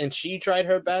best, and she tried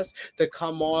her best to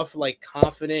come off like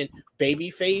confident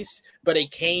babyface, but it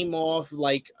came off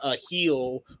like a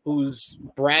heel who's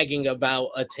bragging about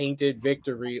a tainted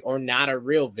victory or not a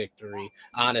real victory,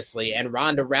 honestly. And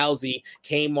Ronda Rousey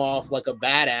came off like a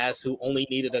badass who only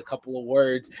needed a couple of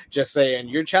words, just saying,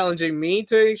 "You're challenging me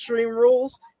to Extreme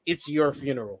Rules? It's your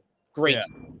funeral." Great,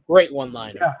 great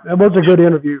one-liner. Yeah, it was a good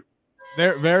interview.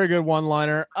 Very, very good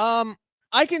one-liner.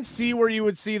 I can see where you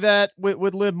would see that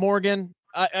with Liv Morgan.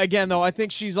 Again, though, I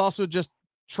think she's also just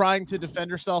trying to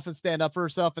defend herself and stand up for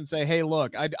herself and say, "Hey,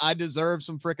 look, I deserve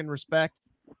some freaking respect."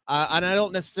 And I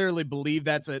don't necessarily believe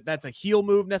that's a heel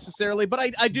move necessarily, but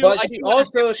I do. But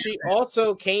she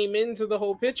also came into the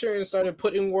whole picture and started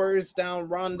putting words down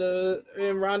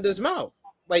Ronda's mouth.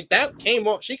 Like that came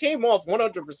off. She came off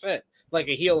 100% like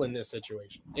a heel in this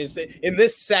situation. In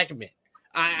this segment.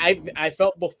 I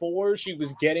felt before she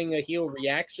was getting a heel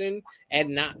reaction and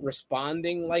not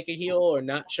responding like a heel, or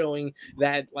not showing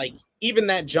that, like, even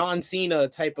that John Cena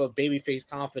type of babyface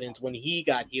confidence when he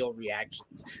got heel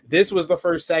reactions. This was the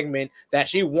first segment that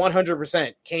she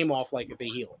 100% came off like the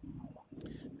heel.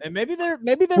 And maybe they're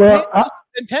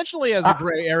intentionally as a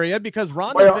gray area, because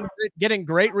Ronda's been getting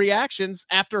great reactions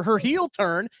after her heel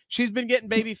turn. She's been getting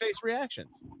babyface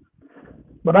reactions.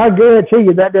 But I guarantee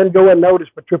you that doesn't go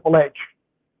unnoticed for Triple H.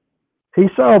 He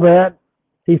saw that.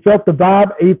 He felt the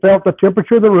vibe. He felt the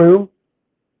temperature of the room.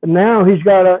 And now he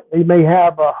may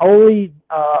have a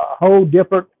whole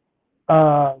different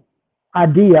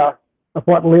idea of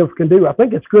what Liv can do. I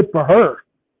think it's good for her.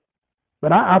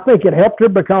 But I think it helped her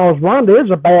because Ronda is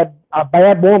a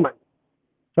bad woman.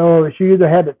 So she either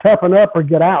had to toughen up or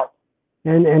get out.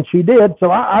 And she did.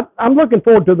 So I'm looking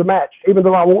forward to the match, even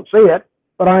though I won't see it,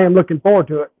 but I am looking forward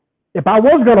to it. If I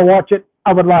was going to watch it,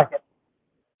 I would like it.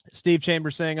 Steve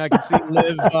Chambers saying I could see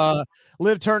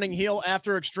Liv turning heel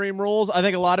after Extreme Rules. I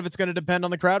think a lot of it's going to depend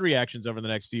on the crowd reactions over the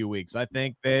next few weeks. I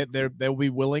think they'll be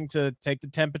willing to take the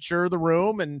temperature of the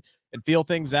room and feel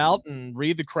things out and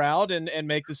read the crowd and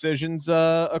make decisions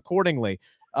accordingly.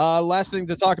 Last thing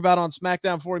to talk about on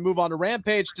SmackDown before we move on to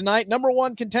Rampage tonight, number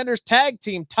one contenders tag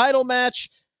team title match.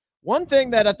 One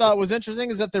thing that I thought was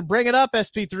interesting is that they're bringing up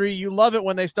SP3. You love it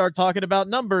when they start talking about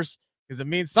numbers, because it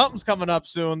means something's coming up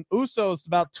soon. Usos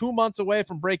about 2 months away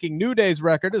from breaking New Day's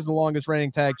record as the longest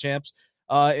reigning tag champs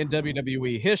in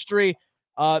WWE history.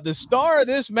 The star of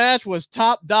this match was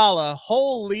Top Dollar.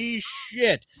 Holy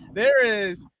shit. There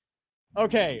is,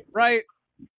 okay, right?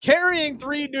 Carrying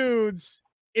 3 dudes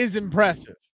is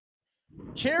impressive.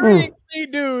 Carrying 3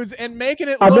 dudes and making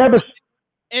it look like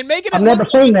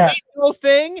a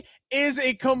thing is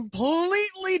a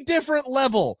completely different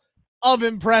level of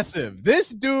impressive. This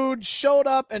dude showed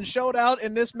up and showed out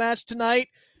in this match tonight.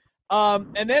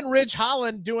 And then Ridge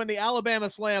Holland doing the Alabama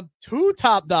Slam to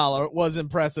Top Dollar was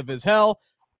impressive as hell.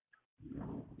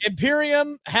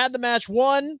 Imperium had the match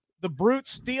won. The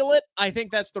Brutes steal it. I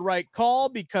think that's the right call,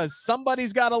 because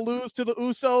somebody's got to lose to the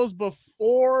Usos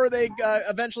before they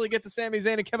eventually get to Sami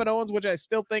Zayn and Kevin Owens, which I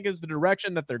still think is the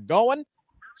direction that they're going.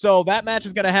 So that match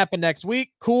is going to happen next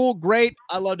week. Cool, great.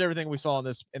 I loved everything we saw in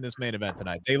this main event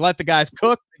tonight. They let the guys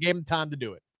cook. They gave them time to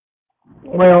do it.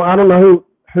 Well, I don't know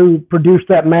who produced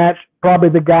that match. Probably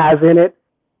the guys in it,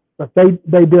 but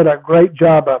they did a great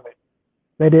job of it.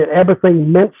 They did,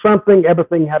 everything meant something.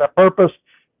 Everything had a purpose.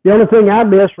 The only thing I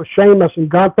missed was Sheamus and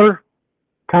Gunther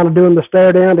kind of doing the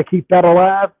stare down to keep that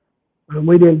alive, and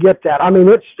we didn't get that. I mean,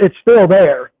 it's still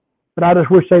there, but I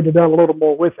just wish they'd have done a little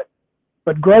more with it.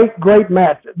 But great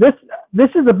match. This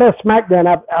is the best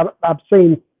SmackDown I've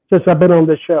seen since I've been on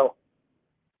this show.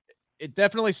 It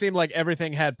definitely seemed like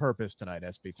everything had purpose tonight,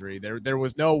 SP3. There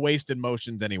was no wasted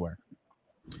motions anywhere.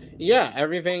 Yeah,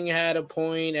 everything had a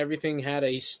point. Everything had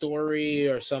a story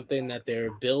or something that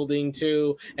they're building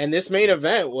to. And this main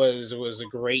event was a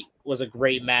great was a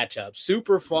great matchup.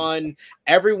 Super fun.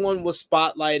 Everyone was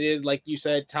spotlighted. Like you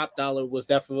said, Top Dollar was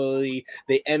definitely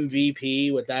the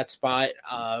MVP with that spot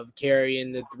of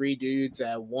carrying the three dudes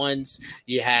at once.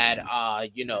 You had,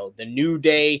 the New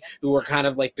Day, who were kind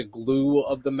of like the glue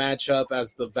of the matchup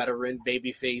as the veteran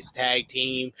babyface tag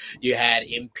team. You had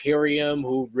Imperium,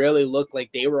 who really looked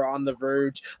like they were on the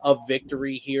verge of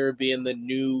victory here, being the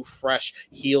new, fresh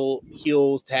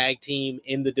heels tag team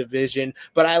in the division.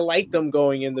 But I like them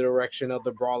going in the direction of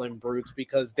the Brawling Brutes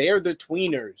because they're the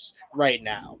tweeners right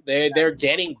now. They're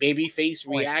getting babyface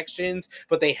reactions,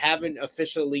 but they haven't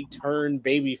officially turned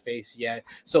babyface yet.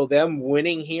 So them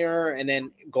winning here and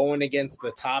then going against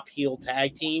the top heel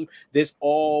tag team, this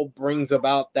all brings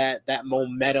about that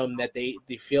momentum that they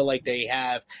feel like they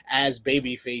have as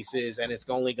baby faces, and it's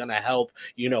only going to help,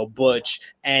 Butch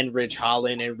and Rich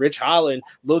Holland. And Rich Holland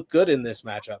looked good in this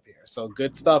matchup here. So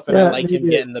good stuff, and I like him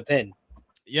getting the pin.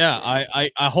 Yeah, I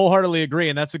wholeheartily agree,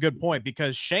 and that's a good point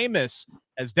because Sheamus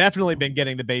has definitely been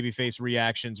getting the babyface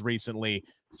reactions recently.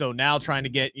 So now trying to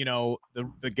get,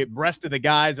 the rest of the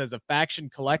guys as a faction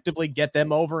collectively, get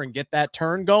them over and get that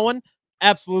turn going.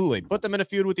 Absolutely. Put them in a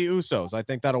feud with the Usos. I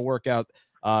think that'll work out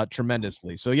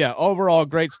tremendously. So, yeah, overall,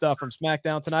 great stuff from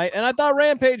SmackDown tonight. And I thought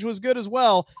Rampage was good as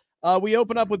well. We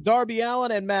open up with Darby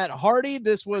Allin and Matt Hardy.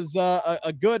 This was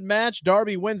a good match.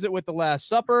 Darby wins it with the Last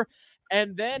Supper.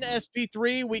 And then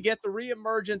SP3, we get the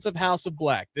reemergence of House of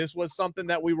Black. This was something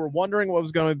that we were wondering what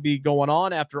was going to be going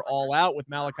on after All Out with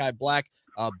Malachi Black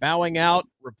bowing out,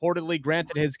 reportedly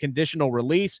granted his conditional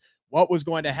release. What was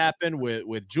going to happen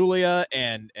with Julia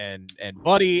and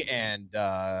Buddy and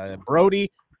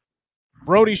Brody.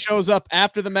 Brody shows up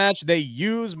after the match. They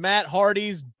use Matt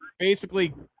Hardy's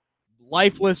basically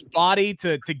lifeless body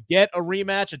to get a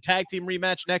rematch, a tag team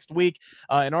rematch next week.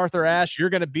 And Arthur Ashe, you're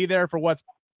going to be there for what's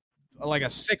like a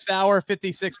 6-hour,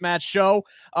 56-match show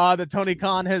that Tony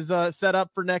Khan has set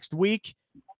up for next week.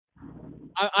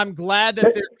 I'm glad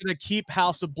that they're going to keep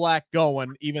House of Black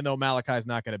going, even though Malachi's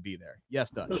not going to be there. Yes,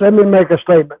 Dutch. Let me make a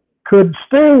statement. Could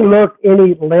Sting look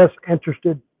any less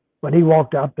interested when he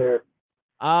walked out there?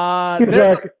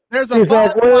 There's a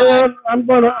like, well, I'm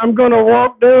gonna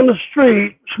walk down the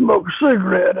street, smoke a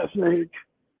cigarette. I think.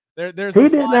 He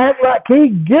didn't act like he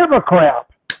give a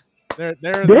crap. Did he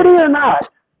or not?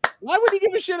 Why would he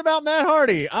give a shit about Matt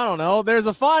Hardy? I don't know. There's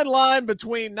a fine line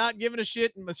between not giving a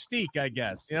shit and mystique, I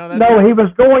guess. He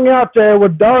was going out there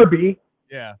with Darby.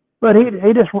 Yeah. But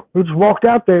he just walked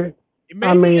out there.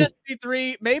 Maybe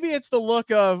SP3, maybe it's the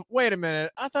look of, wait a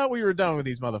minute, I thought we were done with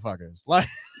these motherfuckers. Like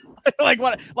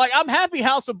what? Like, I'm happy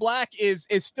House of Black is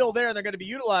still there and they're going to be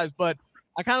utilized, but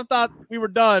I kind of thought we were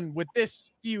done with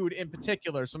this feud in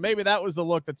particular. So maybe that was the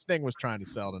look that Sting was trying to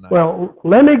sell tonight. Well,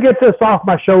 let me get this off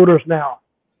my shoulders now.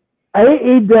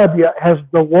 AEW has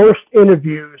the worst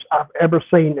interviews I've ever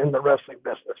seen in the wrestling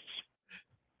business.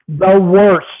 The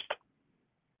worst.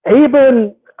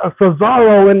 Even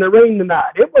Cesaro in the ring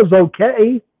tonight, it was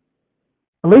okay.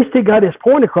 At least he got his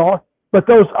point across. But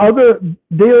those other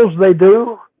deals they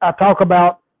do, I talk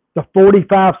about the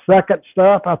 45-second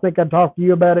stuff. I think I talked to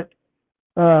you about it,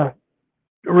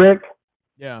 Rick.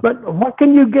 Yeah. But what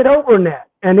can you get over in that?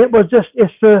 And it was just,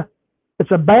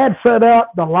 it's a bad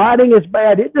setup. The lighting is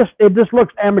bad. It just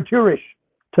looks amateurish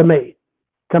to me.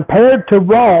 Compared to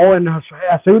Raw and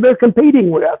who they're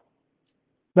competing with,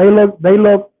 they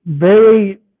look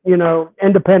very,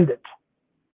 independent.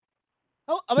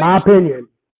 My opinion.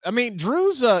 I mean,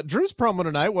 Drew's promo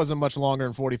tonight wasn't much longer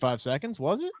than 45 seconds,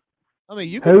 was it? I mean,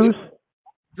 you could.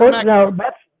 No,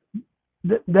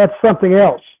 that's something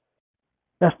else.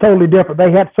 That's totally different.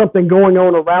 They had something going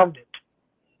on around it.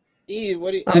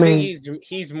 I think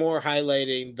he's more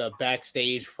highlighting the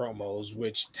backstage promos,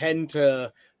 which tend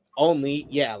to only,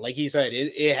 like he said,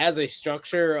 it has a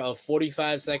structure of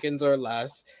 45 seconds or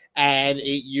less, and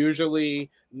it usually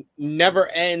never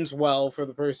ends well for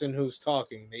the person who's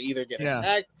talking. They either get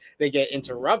attacked, they get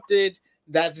interrupted.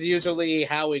 That's usually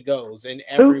how it goes in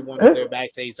every one of their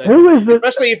backstage segments.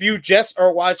 Especially if you just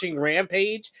are watching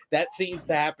Rampage, that seems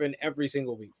to happen every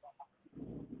single week.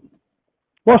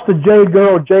 What's the Jade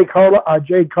girl? Jade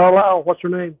Carlisle. What's her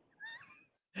name?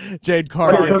 Jade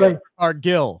Cargill.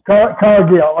 Cargill.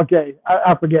 Cargill. Okay,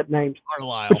 I forget names.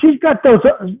 Carlisle. But she's got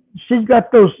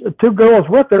those two girls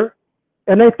with her,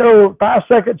 and they throw 5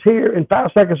 seconds here and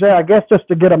 5 seconds there. I guess just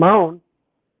to get them on,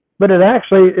 but it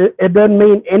doesn't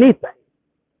mean anything.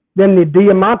 Then the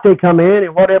Diamante come in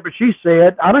and whatever she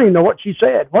said, I don't even know what she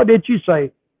said. What did she say,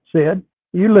 Sid?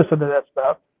 You listen to that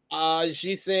stuff.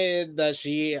 She said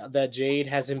that Jade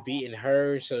hasn't beaten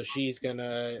her, so she's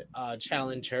gonna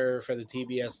challenge her for the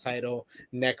TBS title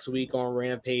next week on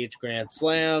Rampage Grand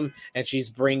Slam, and she's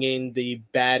bringing the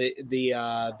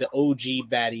OG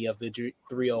baddie of the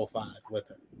 305 with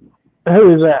her.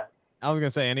 Who is that? I was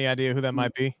gonna say, any idea who that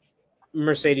might be?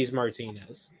 Mercedes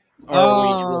Martinez,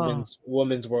 ROH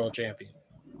women's world champion.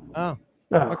 Oh,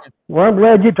 okay. Well, I'm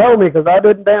glad you told me because I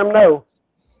didn't damn know.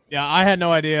 Yeah, I had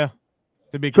no idea.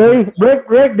 To be Rick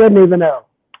didn't even know.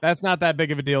 That's not that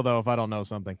big of a deal, though, if I don't know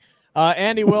something.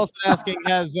 Andy Wilson asking,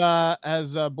 has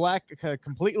Black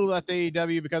completely left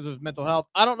AEW because of mental health?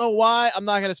 I don't know why. I'm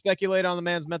not going to speculate on the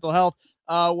man's mental health.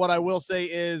 What I will say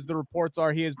is the reports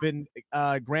are he has been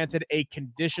granted a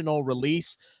conditional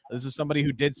release. This is somebody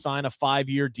who did sign a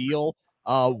 5-year deal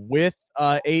with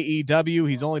AEW.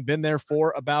 He's only been there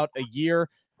for about a year.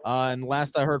 And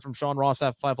last I heard from Sean Ross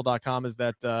at Fightful.com is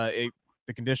that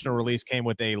the conditional release came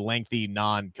with a lengthy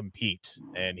non-compete,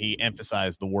 and he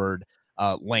emphasized the word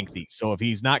lengthy. So if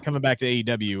he's not coming back to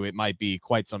AEW, it might be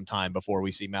quite some time before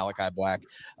we see Malachi Black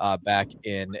back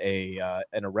in a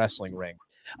wrestling ring.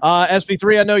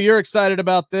 SP3, I know you're excited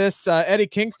about this. Eddie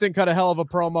Kingston cut a hell of a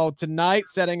promo tonight,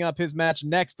 setting up his match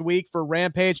next week for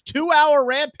Rampage. 2-hour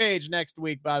Rampage next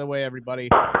week, by the way, everybody.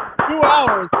 2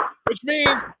 hours, which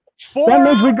means 4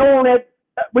 That means we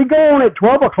go on at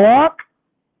 12 o'clock.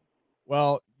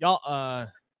 Well, y'all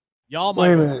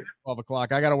might go at 12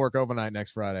 o'clock. I got to work overnight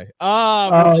next Friday.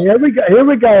 Here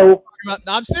we go.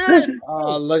 I'm serious.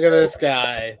 Look at this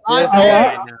guy.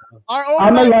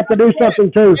 I may have to do something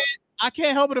too. I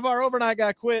can't help it if our overnight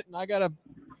got quit and I got to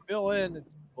fill in.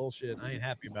 It's bullshit. I ain't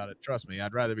happy about it. Trust me.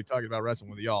 I'd rather be talking about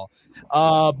wrestling with y'all.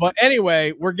 But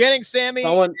anyway, we're getting Sammy.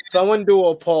 Someone do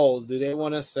a poll. Do they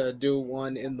want us to do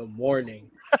one in the morning?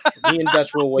 Me and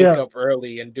Dutch will wake up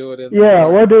early and do it.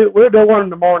 We'll do one in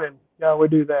the morning. Yeah, we'll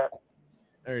do that.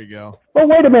 There you go. Well,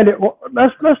 wait a minute.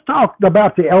 Let's talk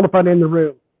about the elephant in the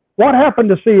room. What happened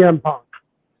to CM Punk?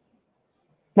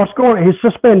 What's going on? He's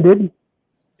suspended.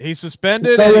 He's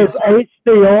suspended. So is H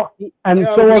still, and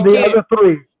so are the other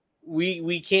 3.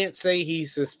 We can't say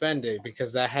he's suspended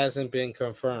because that hasn't been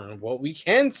confirmed. What we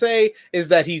can say is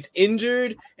that he's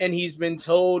injured and he's been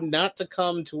told not to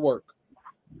come to work.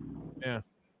 Yeah.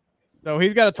 So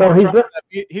he's got a torn tricep.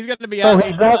 He's going to be out.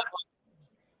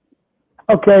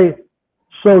 Okay.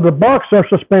 So the Bucks are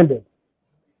suspended.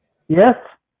 Yes.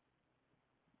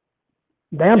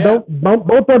 Damn! Yeah. Don't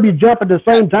both of you jump at the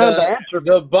same time to answer.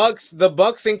 The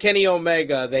Bucks and Kenny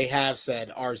Omega, they have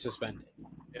said are suspended.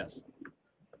 Yes.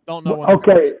 Don't know.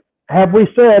 Okay. Have we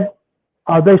said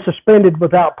are they suspended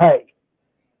without pay?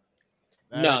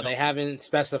 No, they haven't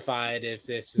specified if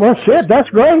this. Well, shit, that's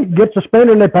great. Get suspended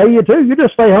and they pay you too. You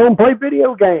just stay home and play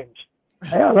video games.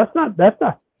 Yeah, that's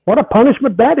not. What a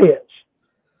punishment that is.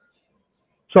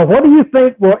 So, what do you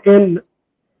think will in?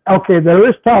 Okay, there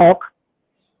is talk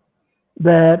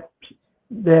that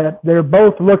they're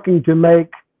both looking to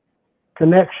make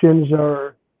connections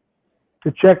or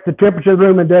to check the temperature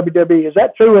room in WWE. Is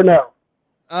that true or no?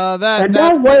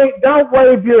 Don't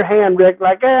wave your hand, Rick,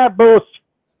 like bullshit.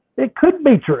 It could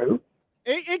be true.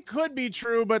 It could be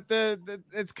true, but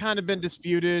it's kind of been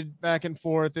disputed back and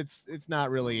forth. It's not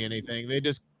really anything.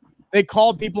 They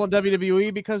called people in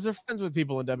WWE because they're friends with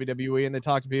people in WWE, and they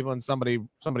talked to people, and somebody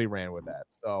ran with that.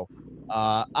 So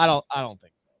I don't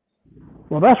think so.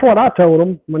 Well, that's what I told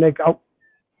them when they called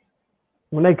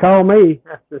me.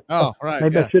 Oh, right.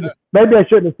 Maybe I shouldn't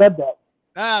have said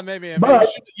that. Maybe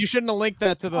you shouldn't have linked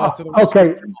that to the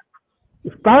okay.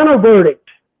 Final verdict.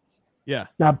 Yeah.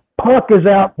 Now Punk is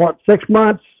out 6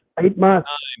 months, 8 months.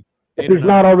 9, if he's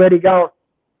not already gone.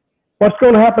 What's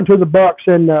going to happen to the Bucks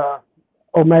and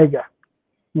Omega?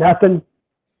 Nothing.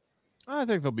 I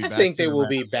think they'll be back. I think they will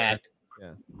be back.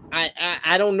 Yeah.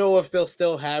 I don't know if they'll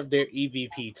still have their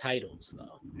EVP titles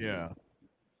though. Yeah.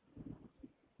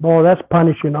 Boy, that's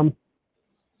punishing them.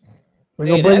 We're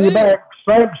gonna bring you back.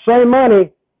 Same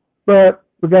money, but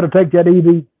we got to take that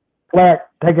EV plaque,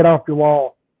 take it off your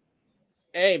wall.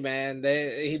 Hey man,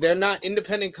 they're not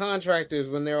independent contractors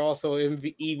when they're also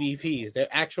EVPs. They're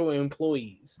actual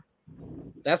employees.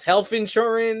 That's health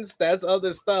insurance. That's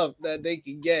other stuff that they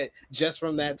can get just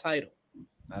from that title.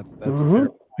 That's a fair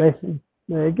point.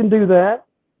 They can do that.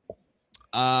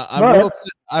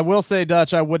 I will say,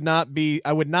 Dutch, I would not be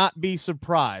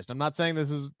surprised. I'm not saying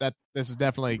this is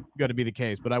definitely going to be the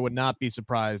case, but I would not be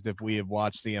surprised if we have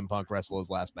watched CM Punk wrestle his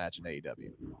last match in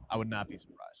AEW. I would not be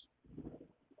surprised.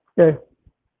 Okay.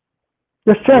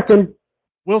 Just checking.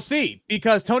 We'll see,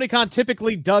 because Tony Khan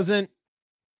typically doesn't,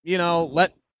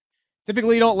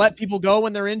 typically you don't let people go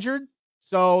when they're injured.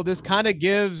 So this kind of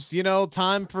gives,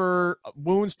 time for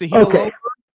wounds to heal over,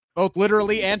 both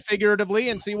literally and figuratively,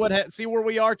 and see where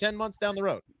we are 10 months down the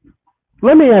road.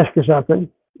 Let me ask you something.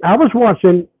 I was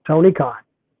watching Tony Khan,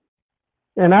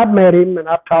 and I've met him and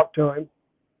I've talked to him,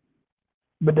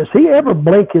 but does he ever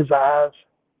blink his eyes?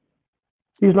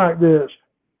 He's like this.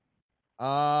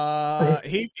 And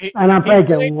I'm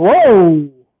thinking,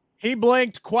 whoa. He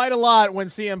blinked quite a lot when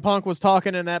CM Punk was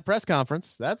talking in that press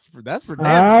conference. That's for damn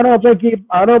I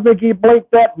don't think he blinked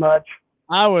that much.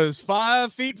 I was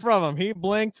 5 feet from him. He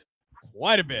blinked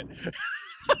quite a bit.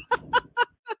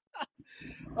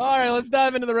 All right, let's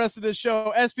dive into the rest of this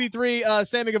show. SP3,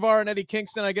 Sammy Guevara and Eddie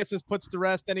Kingston. I guess this puts to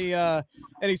rest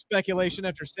any speculation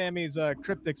after Sammy's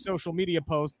cryptic social media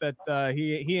post that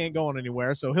he ain't going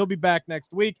anywhere. So he'll be back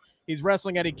next week. He's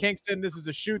wrestling Eddie Kingston. This is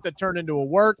a shoot that turned into a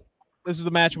work. This is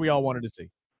the match we all wanted to see.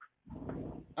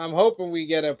 I'm hoping we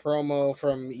get a promo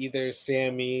from either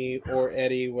Sammy or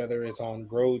Eddie, whether it's on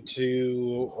Road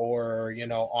 2 or,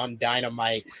 on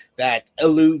Dynamite, that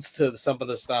alludes to some of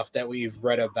the stuff that we've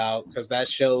read about, because that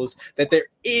shows that there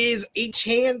is a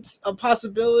chance, a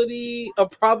possibility, a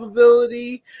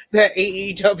probability that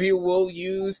AEW will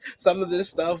use some of this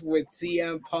stuff with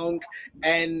CM Punk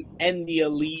and the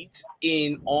Elite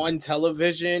on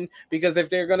television, because if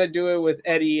they're going to do it with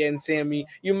Eddie and Sammy,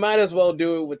 you might as well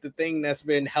do it with the thing that's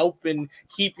been helping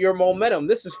keep your momentum.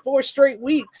 This is 4 straight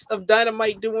weeks of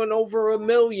Dynamite doing over 1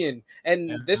 million,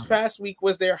 and this past week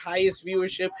was their highest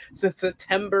viewership since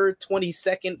September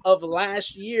 22nd of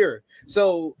last year.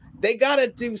 So they got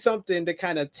to do something to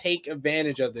kind of take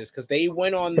advantage of this, because they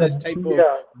went on this type of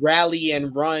rally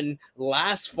and run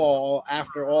last fall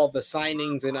after all the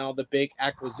signings and all the big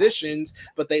acquisitions,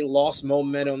 but they lost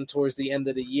momentum towards the end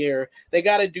of the year. They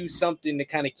got to do something to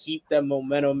kind of keep that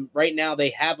momentum. Right now they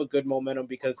have a good momentum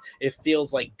because it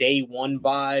feels like day one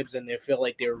vibes and they feel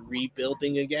like they're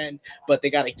rebuilding again, but they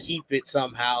got to keep it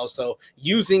somehow. So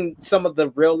using some of the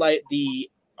real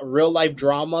life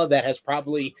drama that has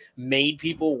probably made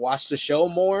people watch the show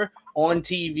more on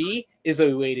TV is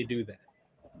a way to do that.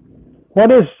 What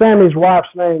is Sammy's wife's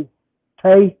name?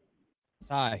 Ty.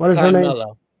 What is her name?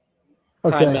 Mello.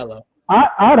 Okay. Ty Mello.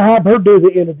 I'd have her do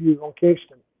the interview on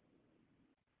Kingston.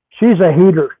 She's a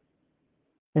heater,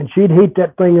 and she'd heat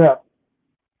that thing up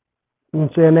and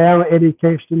say, "Now, Eddie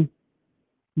Kingston,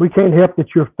 we can't help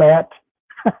that you're fat.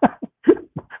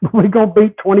 We're going to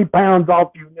beat 20 pounds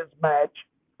off you in this match,"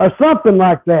 or something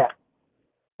like that.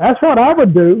 That's what I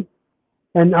would do.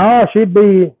 And I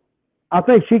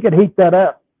think she could heat that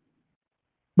up.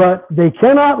 But they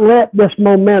cannot let this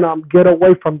momentum get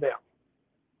away from them.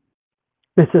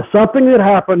 This is something that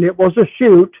happened. It was a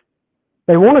shoot.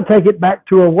 They want to take it back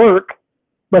to a work,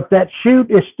 but that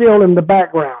shoot is still in the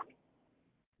background.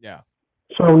 Yeah.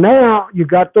 So now you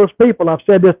got those people. I've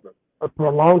said this for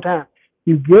a long time.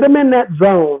 You get them in that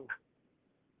zone.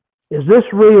 Is this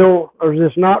real or is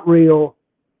this not real?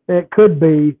 It could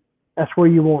be. That's where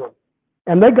you want them.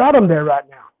 And they got them there right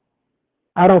now.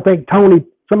 I don't think Tony,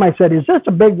 somebody said, is this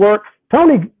a big work?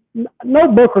 Tony, no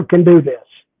booker can do this.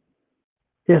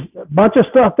 There's a bunch of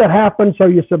stuff that happened. So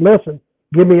you said, listen,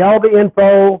 give me all the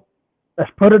info.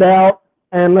 Let's put it out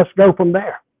and let's go from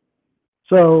there.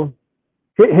 So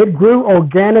it grew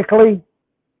organically,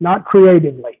 not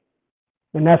creatively.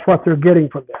 And that's what they're getting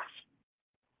from this.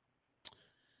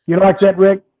 You like that,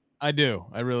 Rick? I do.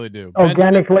 I really do.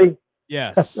 Organically? Benjamin,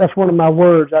 yes. That's one of my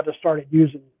words I just started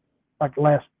using like the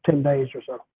last 10 days or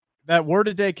so. That word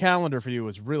a day calendar for you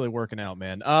was really working out,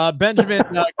 man. Benjamin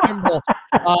Kimball,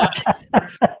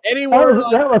 any word?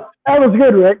 That was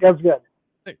good, Rick. That was good.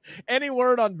 Any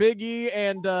word on Big E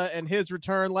and his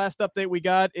return? Last update we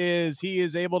got is he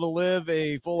is able to live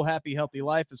a full, happy, healthy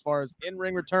life. As far as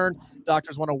in-ring return,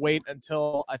 doctors want to wait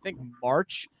until I think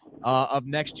March of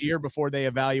next year before they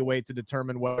evaluate to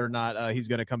determine whether or not he's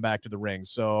going to come back to the ring.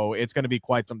 So it's going to be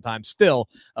quite some time still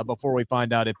before we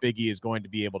find out if Big E is going to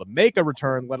be able to make a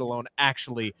return, let alone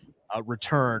actually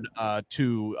return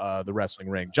to the wrestling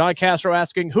ring. John Castro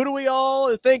asking, who do we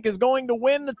all think is going to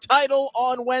win the title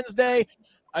on Wednesday?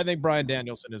 I think Bryan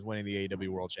Danielson is winning the AEW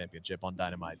World Championship on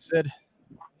Dynamite. Sid?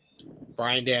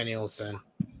 Bryan Danielson.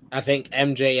 I think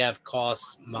MJF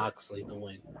costs Moxley the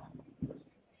win.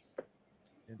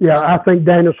 Yeah, I think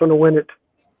Danielson will win it.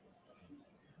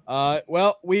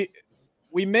 Well, we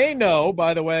may know,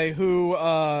 by the way, who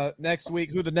next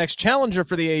week, who the next challenger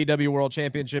for the AEW World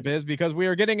Championship is, because we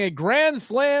are getting a Grand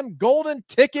Slam Golden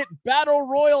Ticket Battle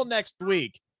Royal next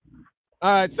week.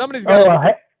 All right, somebody's got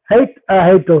I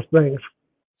hate those things.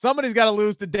 Somebody's got to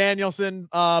lose to Danielson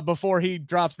before he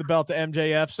drops the belt to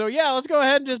MJF. So, yeah, let's go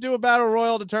ahead and just do a battle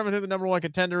royal, determine who the number one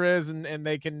contender is, and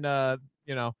they can,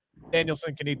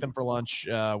 Danielson can eat them for lunch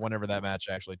whenever that match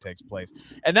actually takes place.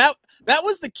 And that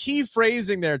was the key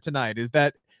phrasing there tonight, is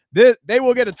that they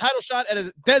will get a title shot at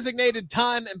a designated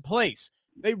time and place.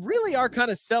 They really are kind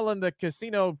of selling the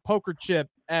casino poker chip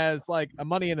as like a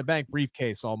Money in the Bank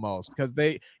briefcase almost, because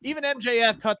even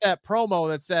MJF cut that promo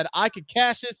that said, I could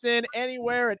cash this in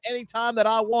anywhere at any time that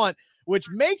I want, which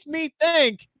makes me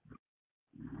think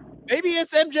maybe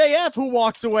it's MJF who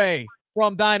walks away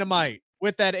from Dynamite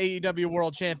with that AEW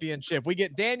World Championship. We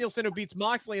get Danielson who beats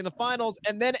Moxley in the finals,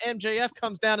 and then MJF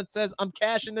comes down and says, I'm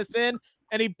cashing this in,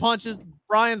 and he punches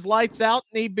Brian's lights out,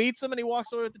 and he beats him, and he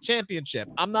walks away with the championship.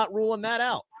 I'm not ruling that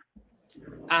out.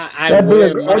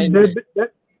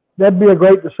 That'd be a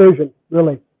great decision,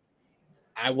 really.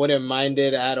 I wouldn't mind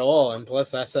it at all, and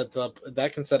plus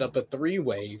that can set up a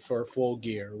 3-way for Full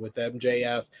Gear with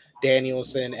MJF,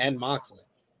 Danielson, and Moxley.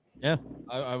 Yeah,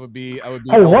 I would be.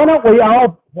 Hey, why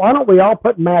don't we all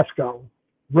put masks on,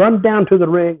 run down to the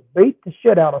ring, beat the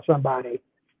shit out of somebody,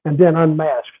 and then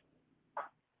unmask?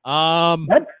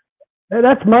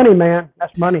 That's money, man.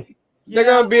 That's money. They're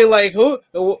gonna be like, who's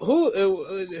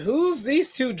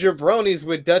these two jabronis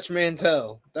with Dutch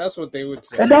Mantell? That's what they would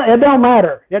say. It don't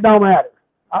matter. It don't matter.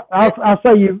 I'll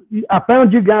say I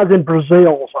found you guys in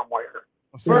Brazil somewhere.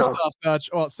 First off, Dutch.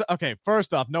 Well, okay.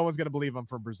 First off, no one's gonna believe I'm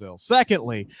from Brazil.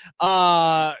 Secondly,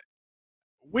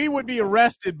 we would be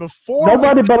arrested before.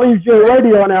 Nobody believes your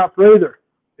radio announcer either.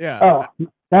 Yeah. Oh,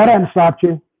 that hadn't stopped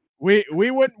you. We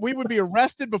would be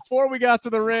arrested before we got to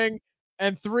the ring.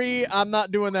 And 3, I'm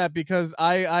not doing that because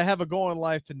I have a goal in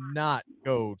life to not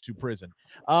go to prison.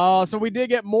 So we did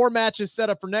get more matches set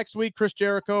up for next week. Chris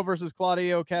Jericho versus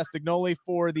Claudio Castagnoli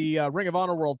for the Ring of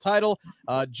Honor World title.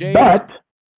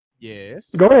 Yes.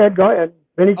 Go ahead.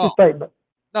 Finish your statement.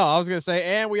 No, I was going to say,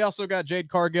 and we also got Jade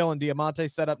Cargill and Diamante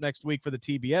set up next week for the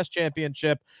TBS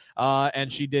Championship.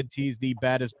 And she did tease the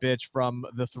baddest bitch from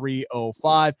the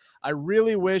 305. I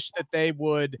really wish that they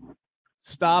would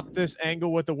stop this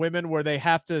angle with the women where they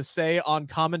have to say on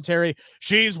commentary,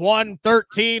 she's won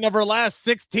 13 of her last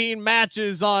 16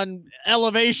 matches on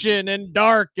Elevation and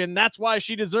Dark, and that's why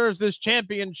she deserves this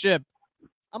championship.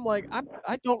 I'm like, I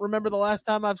don't remember the last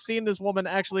time I've seen this woman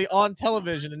actually on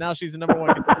television, and now she's the number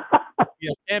 1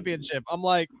 championship. I'm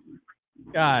like,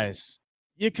 guys,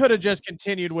 you could have just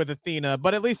continued with Athena,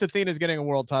 but at least Athena's getting a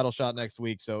world title shot next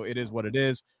week, so it is what it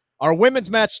is. Our women's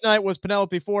match tonight was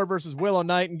Penelope Ford versus Willow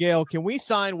Nightingale. Can we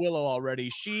sign Willow already?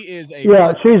 She is she's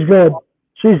good.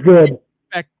 She's good.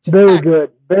 Very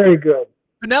good. Very good.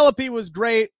 Penelope was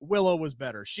great. Willow was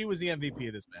better. She was the MVP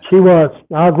of this match. She was.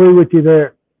 I agree with you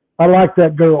there. I like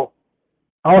that girl.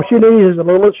 All she needs is a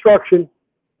little instruction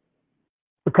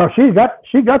because she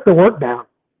got the work down.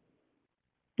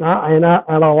 And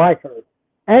I like her.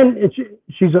 And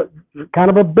she's a kind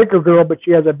of a bigger girl, but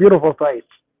she has a beautiful face.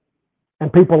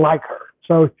 And people like her.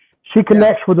 So she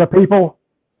connects with the people.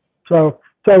 So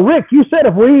Rick, you said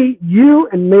if you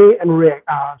and me and Rick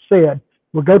said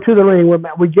we'll go to the ring,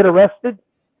 we get arrested?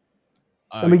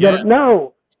 And we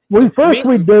no. We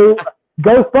do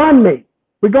GoFundMe.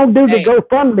 We're going to do the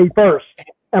GoFundMe first.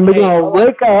 And we're going to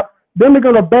wake up. Then we're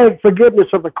going to beg forgiveness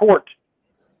of the court.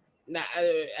 Now,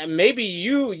 maybe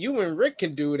you and Rick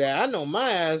can do that. I know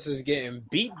my ass is getting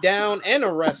beat down and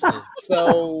arrested.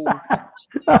 So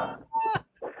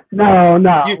no.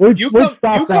 You come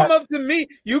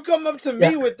up to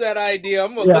me with that idea.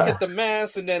 I'm gonna look at the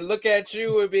mask and then look at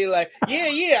you and be like,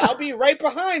 yeah, I'll be right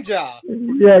behind y'all.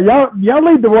 Yeah, y'all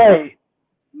lead the way.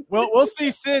 Well, we'll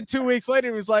see Sid 2 weeks later.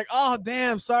 He was like, oh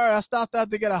damn, sorry, I stopped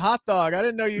out to get a hot dog. I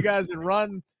didn't know you guys had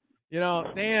run.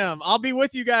 Damn, I'll be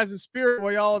with you guys in spirit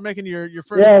while y'all are making your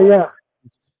first. Yeah.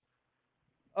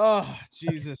 Oh,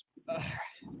 Jesus.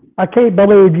 I can't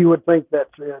believe you would think that,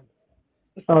 Sid.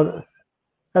 Oh,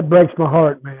 that breaks my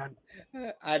heart, man.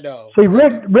 I know. See,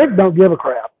 Rick don't give a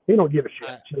crap. He don't give a shit.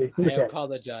 I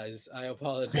apologize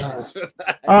for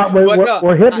that.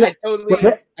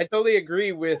 I totally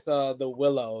agree with the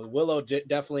Willow. Willow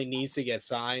definitely needs to get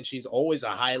signed. She's always a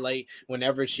highlight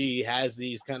whenever she has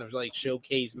these kind of like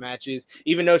showcase matches.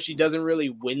 Even though she doesn't really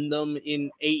win them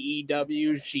in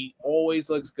AEW, she always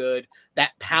looks good.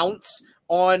 That pounce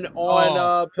on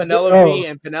Penelope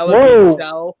and Penelope's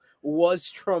cell was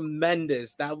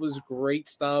tremendous. That was great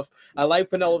stuff. I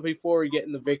like Penelope Ford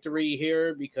getting the victory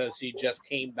here because she just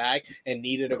came back and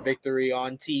needed a victory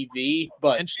on TV.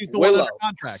 And she's the Willow, one under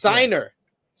contract. Sign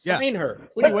her,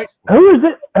 please.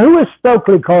 Who is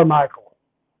Stokely Carmichael?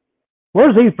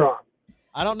 Where's he from?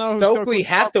 I don't know. Stokely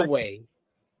Hathaway.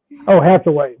 Oh,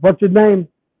 Hathaway. What's his name?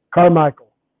 Carmichael.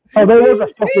 Oh, there was a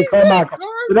Stokely Carmichael.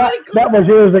 That was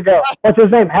years ago. What's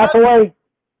his name? Hathaway.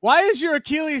 Why is your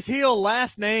Achilles heel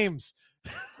last names?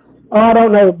 Oh, I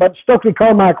don't know, but Stokely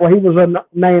Carmichael, he was a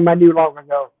name I knew long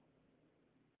ago.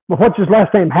 But what's his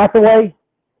last name? Hathaway?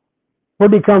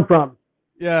 Where'd he come from?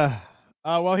 Yeah.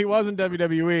 Well, he was in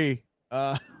WWE.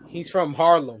 He's from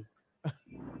Harlem.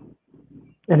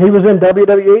 And he was in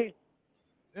WWE?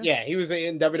 Yeah, he was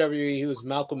in WWE. He was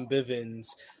Malcolm Bivens.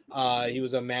 He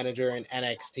was a manager in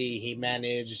NXT. He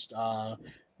managed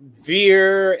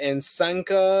Veer and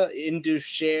Sanka into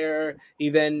Share. He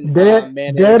then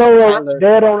managed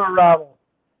dead on arrival.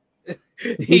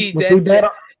 He was then he dead,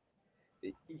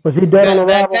 was he dead on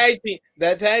arrival?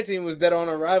 That tag team was dead on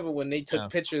arrival when they took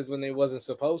pictures when they wasn't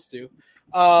supposed to.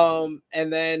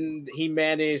 And then he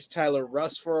managed Tyler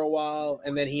Russ for a while,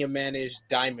 and then he managed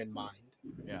Diamond Mine.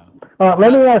 Yeah.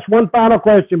 Let me ask one final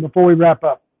question before we wrap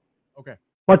up. Okay.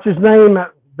 What's his name?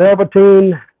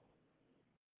 Velveteen.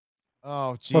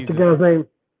 Oh, Jesus. What's the guy's name?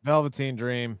 Velveteen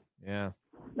Dream. Yeah.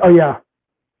 Oh, yeah.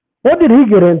 What did he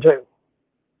get into?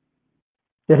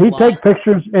 Did he take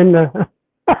pictures in the...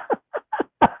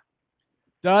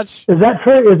 Dutch? Is that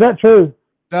true? Is that true?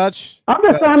 Dutch?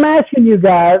 I'm asking you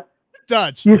guys.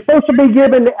 Dutch. You're supposed to be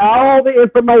giving all the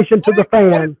information to the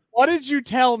fans. What did you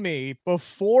tell me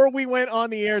before we went on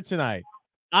the air tonight?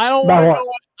 I don't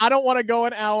want to go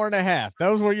an hour and a half.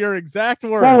 Those were your exact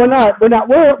words. No, we're not.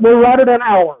 We're right at an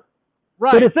hour.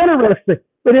 Right. But it's interesting.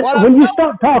 When you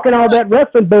start talking all that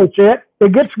wrestling bullshit,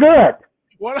 it gets good.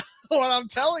 What I'm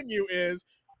telling you is,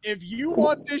 if you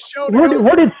want this show to go...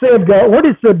 Where did Sid go? Where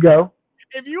did Sid go?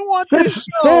 If you want this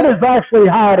show... Sid is actually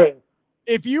hiding.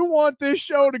 If you want this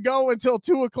show to go until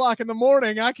 2:00 in the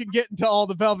morning, I can get into all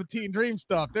the Velveteen Dream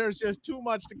stuff. There's just too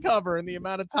much to cover in the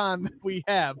amount of time that we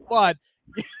have. But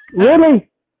yes, really,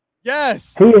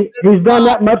 yes, he's done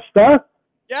that much stuff.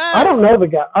 Yes, I don't know the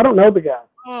guy.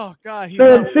 Oh God,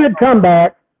 Sid, come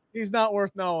back. He's not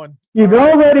worth knowing. You've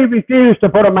already refused to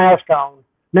put a mask on.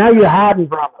 Now you're hiding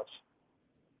from us.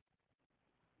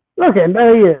 Look, and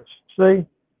there he is. See.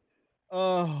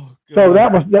 Oh.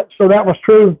 Goodness. So that was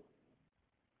true.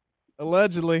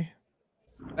 Allegedly.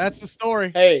 That's the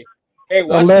story. Hey,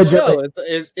 watch the show.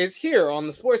 It's here on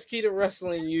the Sportskeeda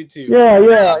Wrestling YouTube.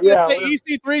 Yeah.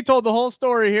 EC3 told the whole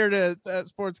story here to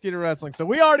Sportskeeda Wrestling. So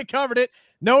we already covered it.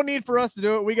 No need for us to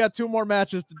do it. We got 2 more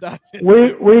matches to dive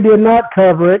into. We did not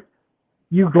cover it.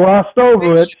 You glossed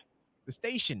over it. The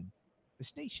station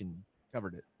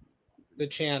covered it. The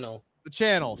channel.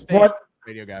 Station.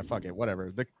 Radio guy. Fuck it.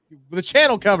 Whatever. The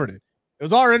channel covered it. It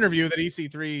was our interview that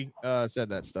EC3 said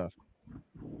that stuff.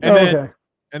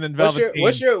 And then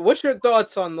Velveteen. What's your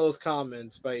thoughts on those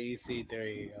comments by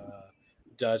EC3,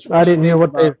 Dutch? I didn't hear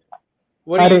what they.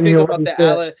 What do you think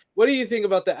about what do you think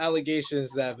about the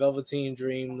allegations that Velveteen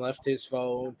Dream left his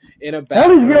phone in a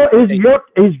bathroom?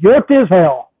 He's guilty as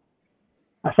hell.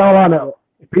 That's all I know.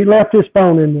 If he left his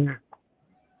phone in there.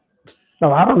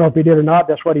 No, I don't know if he did or not.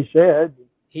 That's what he said.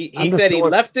 He said he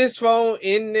left his phone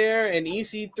in there, and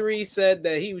EC3 said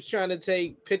that he was trying to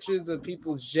take pictures of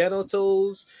people's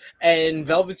genitals, and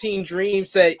Velveteen Dream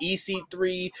said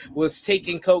EC3 was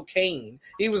taking cocaine.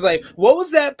 He was like, what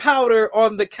was that powder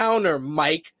on the counter,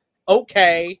 Mike?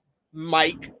 Okay,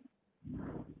 Mike.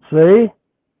 See?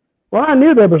 Well, I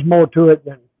knew there was more to it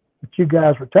than what you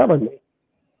guys were telling me.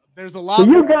 There's a lot so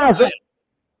you guys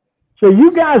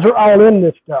are all in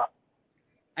this stuff.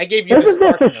 I gave you the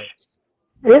spark notes.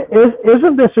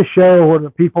 Isn't this a show where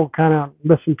the people kind of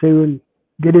listen to and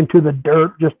get into the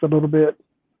dirt just a little bit?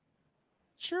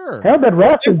 Sure. Hell, that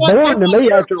wrestling's boring to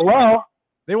me after a while.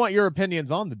 They want your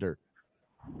opinions on the dirt.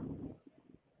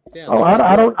 Yeah,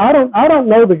 I don't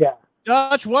know the guy.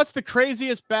 Dutch, what's the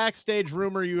craziest backstage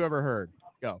rumor you ever heard?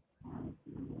 Go.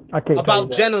 I can't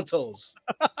about genitals.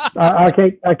 I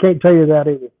can't tell you that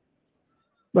either.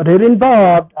 But it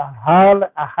involved a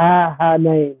high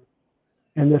name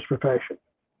in this profession.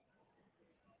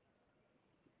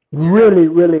 Really,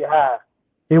 really high.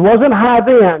 He wasn't high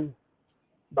then,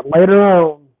 but later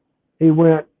on, he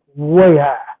went way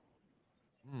high.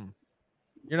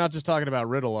 You're not just talking about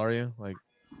Riddle, are you? Like,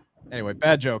 anyway,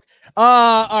 bad joke.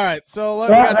 All right, so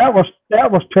that was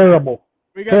terrible.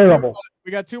 We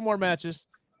got 2 more matches.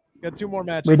 We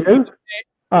do.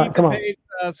 Ethan Page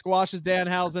squashes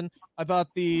Danhausen. I thought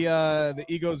the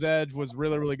Ego's Edge was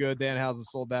really, really good. Danhausen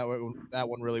sold that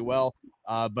one really well.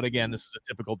 But again, this is a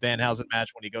typical Danhausen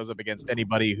match. When he goes up against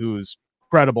anybody who's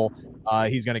credible,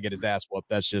 he's going to get his ass whooped.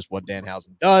 That's just what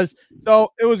Danhausen does.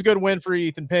 So it was a good win for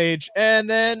Ethan Page. And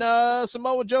then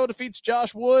Samoa Joe defeats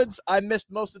Josh Woods. I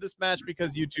missed most of this match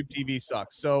because YouTube TV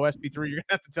sucks. So SB3, you're going to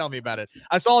have to tell me about it.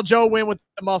 I saw Joe win with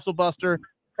the Muscle Buster.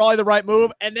 probably the right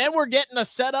move. And then we're getting a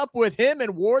setup with him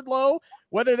and Wardlow,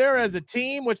 whether they're as a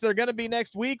team, which they're going to be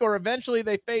next week, or eventually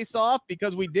they face off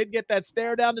because we did get that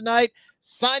stare down tonight.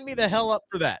 Sign me the hell up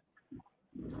for that.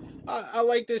 I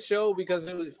like this show because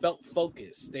it felt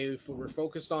focused. They were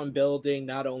focused on building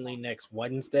not only next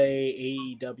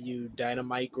Wednesday AEW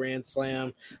Dynamite Grand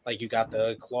Slam, like you got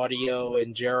the Claudio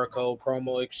and Jericho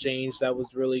promo exchange that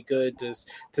was really good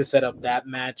to set up that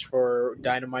match for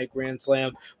Dynamite Grand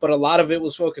Slam, but a lot of it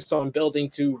was focused on building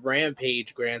to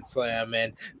Rampage Grand Slam,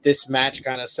 and this match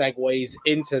kind of segues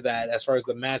into that. As far as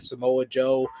the match, Samoa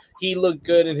Joe, he looked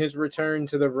good in his return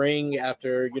to the ring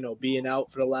after being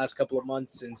out for the last couple of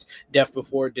months since Death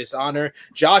Before Dishonor.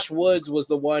 Josh Woods was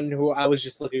the one who I was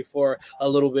just looking for a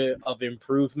little bit of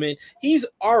improvement. He's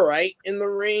all right in the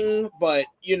ring, but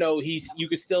you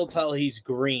could still tell he's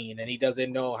green and he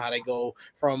doesn't know how to go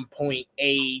from point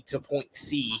A to point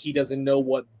C. He doesn't know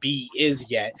what B is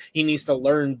yet. He needs to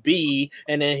learn B,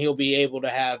 and then he'll be able to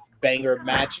have banger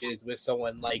matches with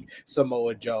someone like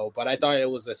Samoa Joe. But I thought it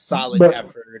was a solid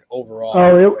effort overall.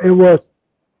 Oh, it was.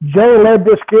 Joe led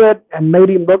this kid and made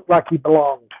him look like he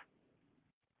belonged.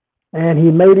 And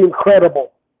he made him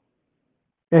credible.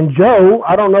 And Joe,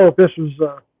 I don't know if this was,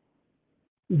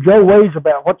 Joe weighs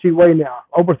about, what's he weigh now?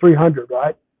 Over 300,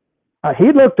 right?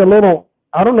 He looked a little,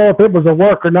 I don't know if it was a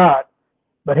work or not,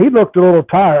 but he looked a little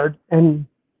tired,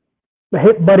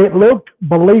 but it looked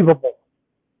believable.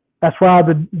 That's why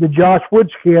the Josh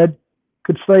Woods kid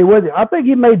could stay with him. I think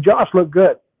he made Josh look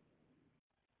good.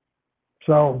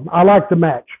 So I like the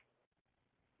match.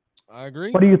 I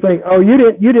agree. What do you think? Oh, you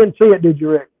didn't see it, did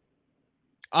you, Rick?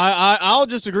 I'll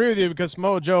just agree with you because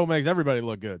Samoa Joe makes everybody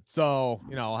look good. So,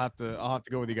 I'll have to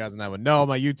go with you guys on that one. No,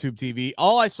 my YouTube TV,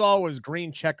 all I saw was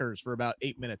green checkers for about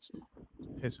 8 minutes.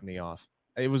 Pissing me off.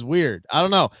 It was weird. I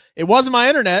don't know. It wasn't my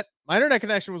internet. My internet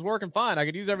connection was working fine. I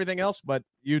could use everything else, but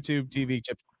YouTube TV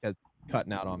kept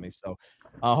cutting out on me. So,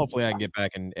 hopefully I can get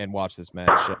back and watch this match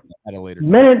at a later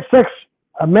time.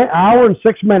 Hour and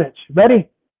 6 minutes. Ready?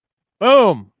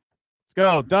 Boom. Let's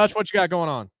go. Dutch, what you got going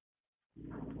on?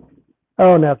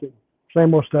 Oh, nothing.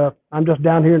 Same old stuff. I'm just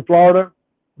down here in Florida,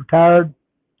 retired,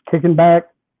 kicking back.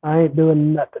 I ain't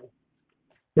doing nothing.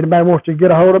 Anybody wants to get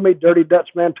a hold of me, Dirty Dutch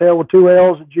Mantell with 2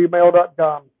 L's at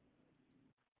gmail.com.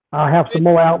 I'll have some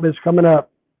more outlets coming up.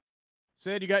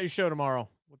 Sid, you got your show tomorrow.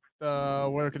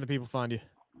 Where can the people find you?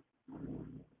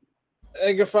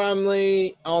 You can find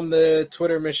me on the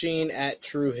Twitter machine at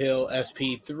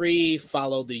TrueHealSP3.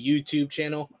 Follow the YouTube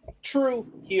channel,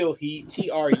 True Heel Heat,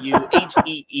 TrueHealHeat.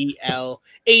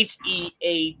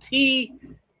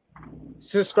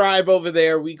 Subscribe over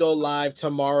there. We go live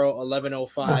tomorrow,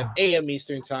 11:05 a.m.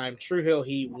 Eastern Time. True Hill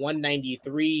Heat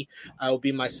 193. I will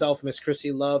be myself, Miss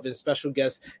Chrissy Love, and special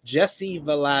guest Jesse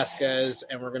Velasquez,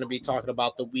 and we're going to be talking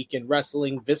about the weekend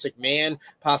wrestling. Vince McMahon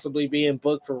possibly being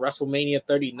booked for WrestleMania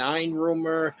 39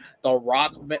 rumor. The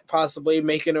Rock possibly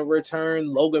making a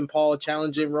return. Logan Paul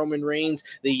challenging Roman Reigns.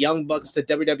 The Young Bucks to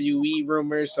WWE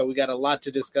rumors. So we got a lot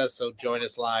to discuss. So join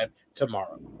us live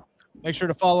tomorrow. Make sure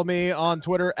to follow me on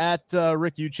Twitter at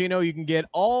Rick Ucchino. You can get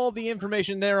all the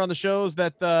information there on the shows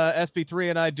that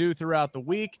SP3 and I do throughout the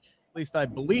week. At least I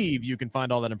believe you can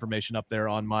find all that information up there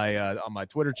on my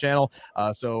Twitter channel.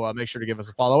 So make sure to give us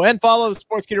a follow and follow the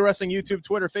Sportskeeda Wrestling YouTube,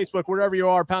 Twitter, Facebook, wherever you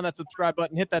are. Pound that subscribe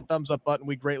button, hit that thumbs up button.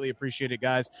 We greatly appreciate it,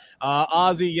 guys.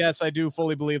 Ozzy, yes, I do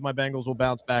fully believe my Bengals will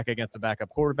bounce back against a backup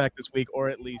quarterback this week, or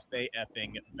at least they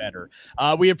effing better.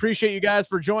 We appreciate you guys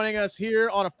for joining us here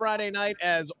on a Friday night.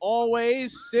 As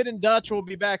always, Sid and Dutch will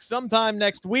be back sometime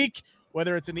next week.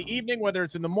 Whether it's in the evening, whether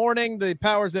it's in the morning, the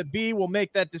powers that be will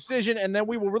make that decision, and then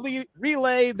we will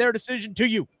relay their decision to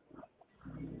you.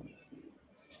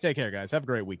 Take care, guys. Have a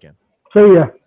great weekend. See ya.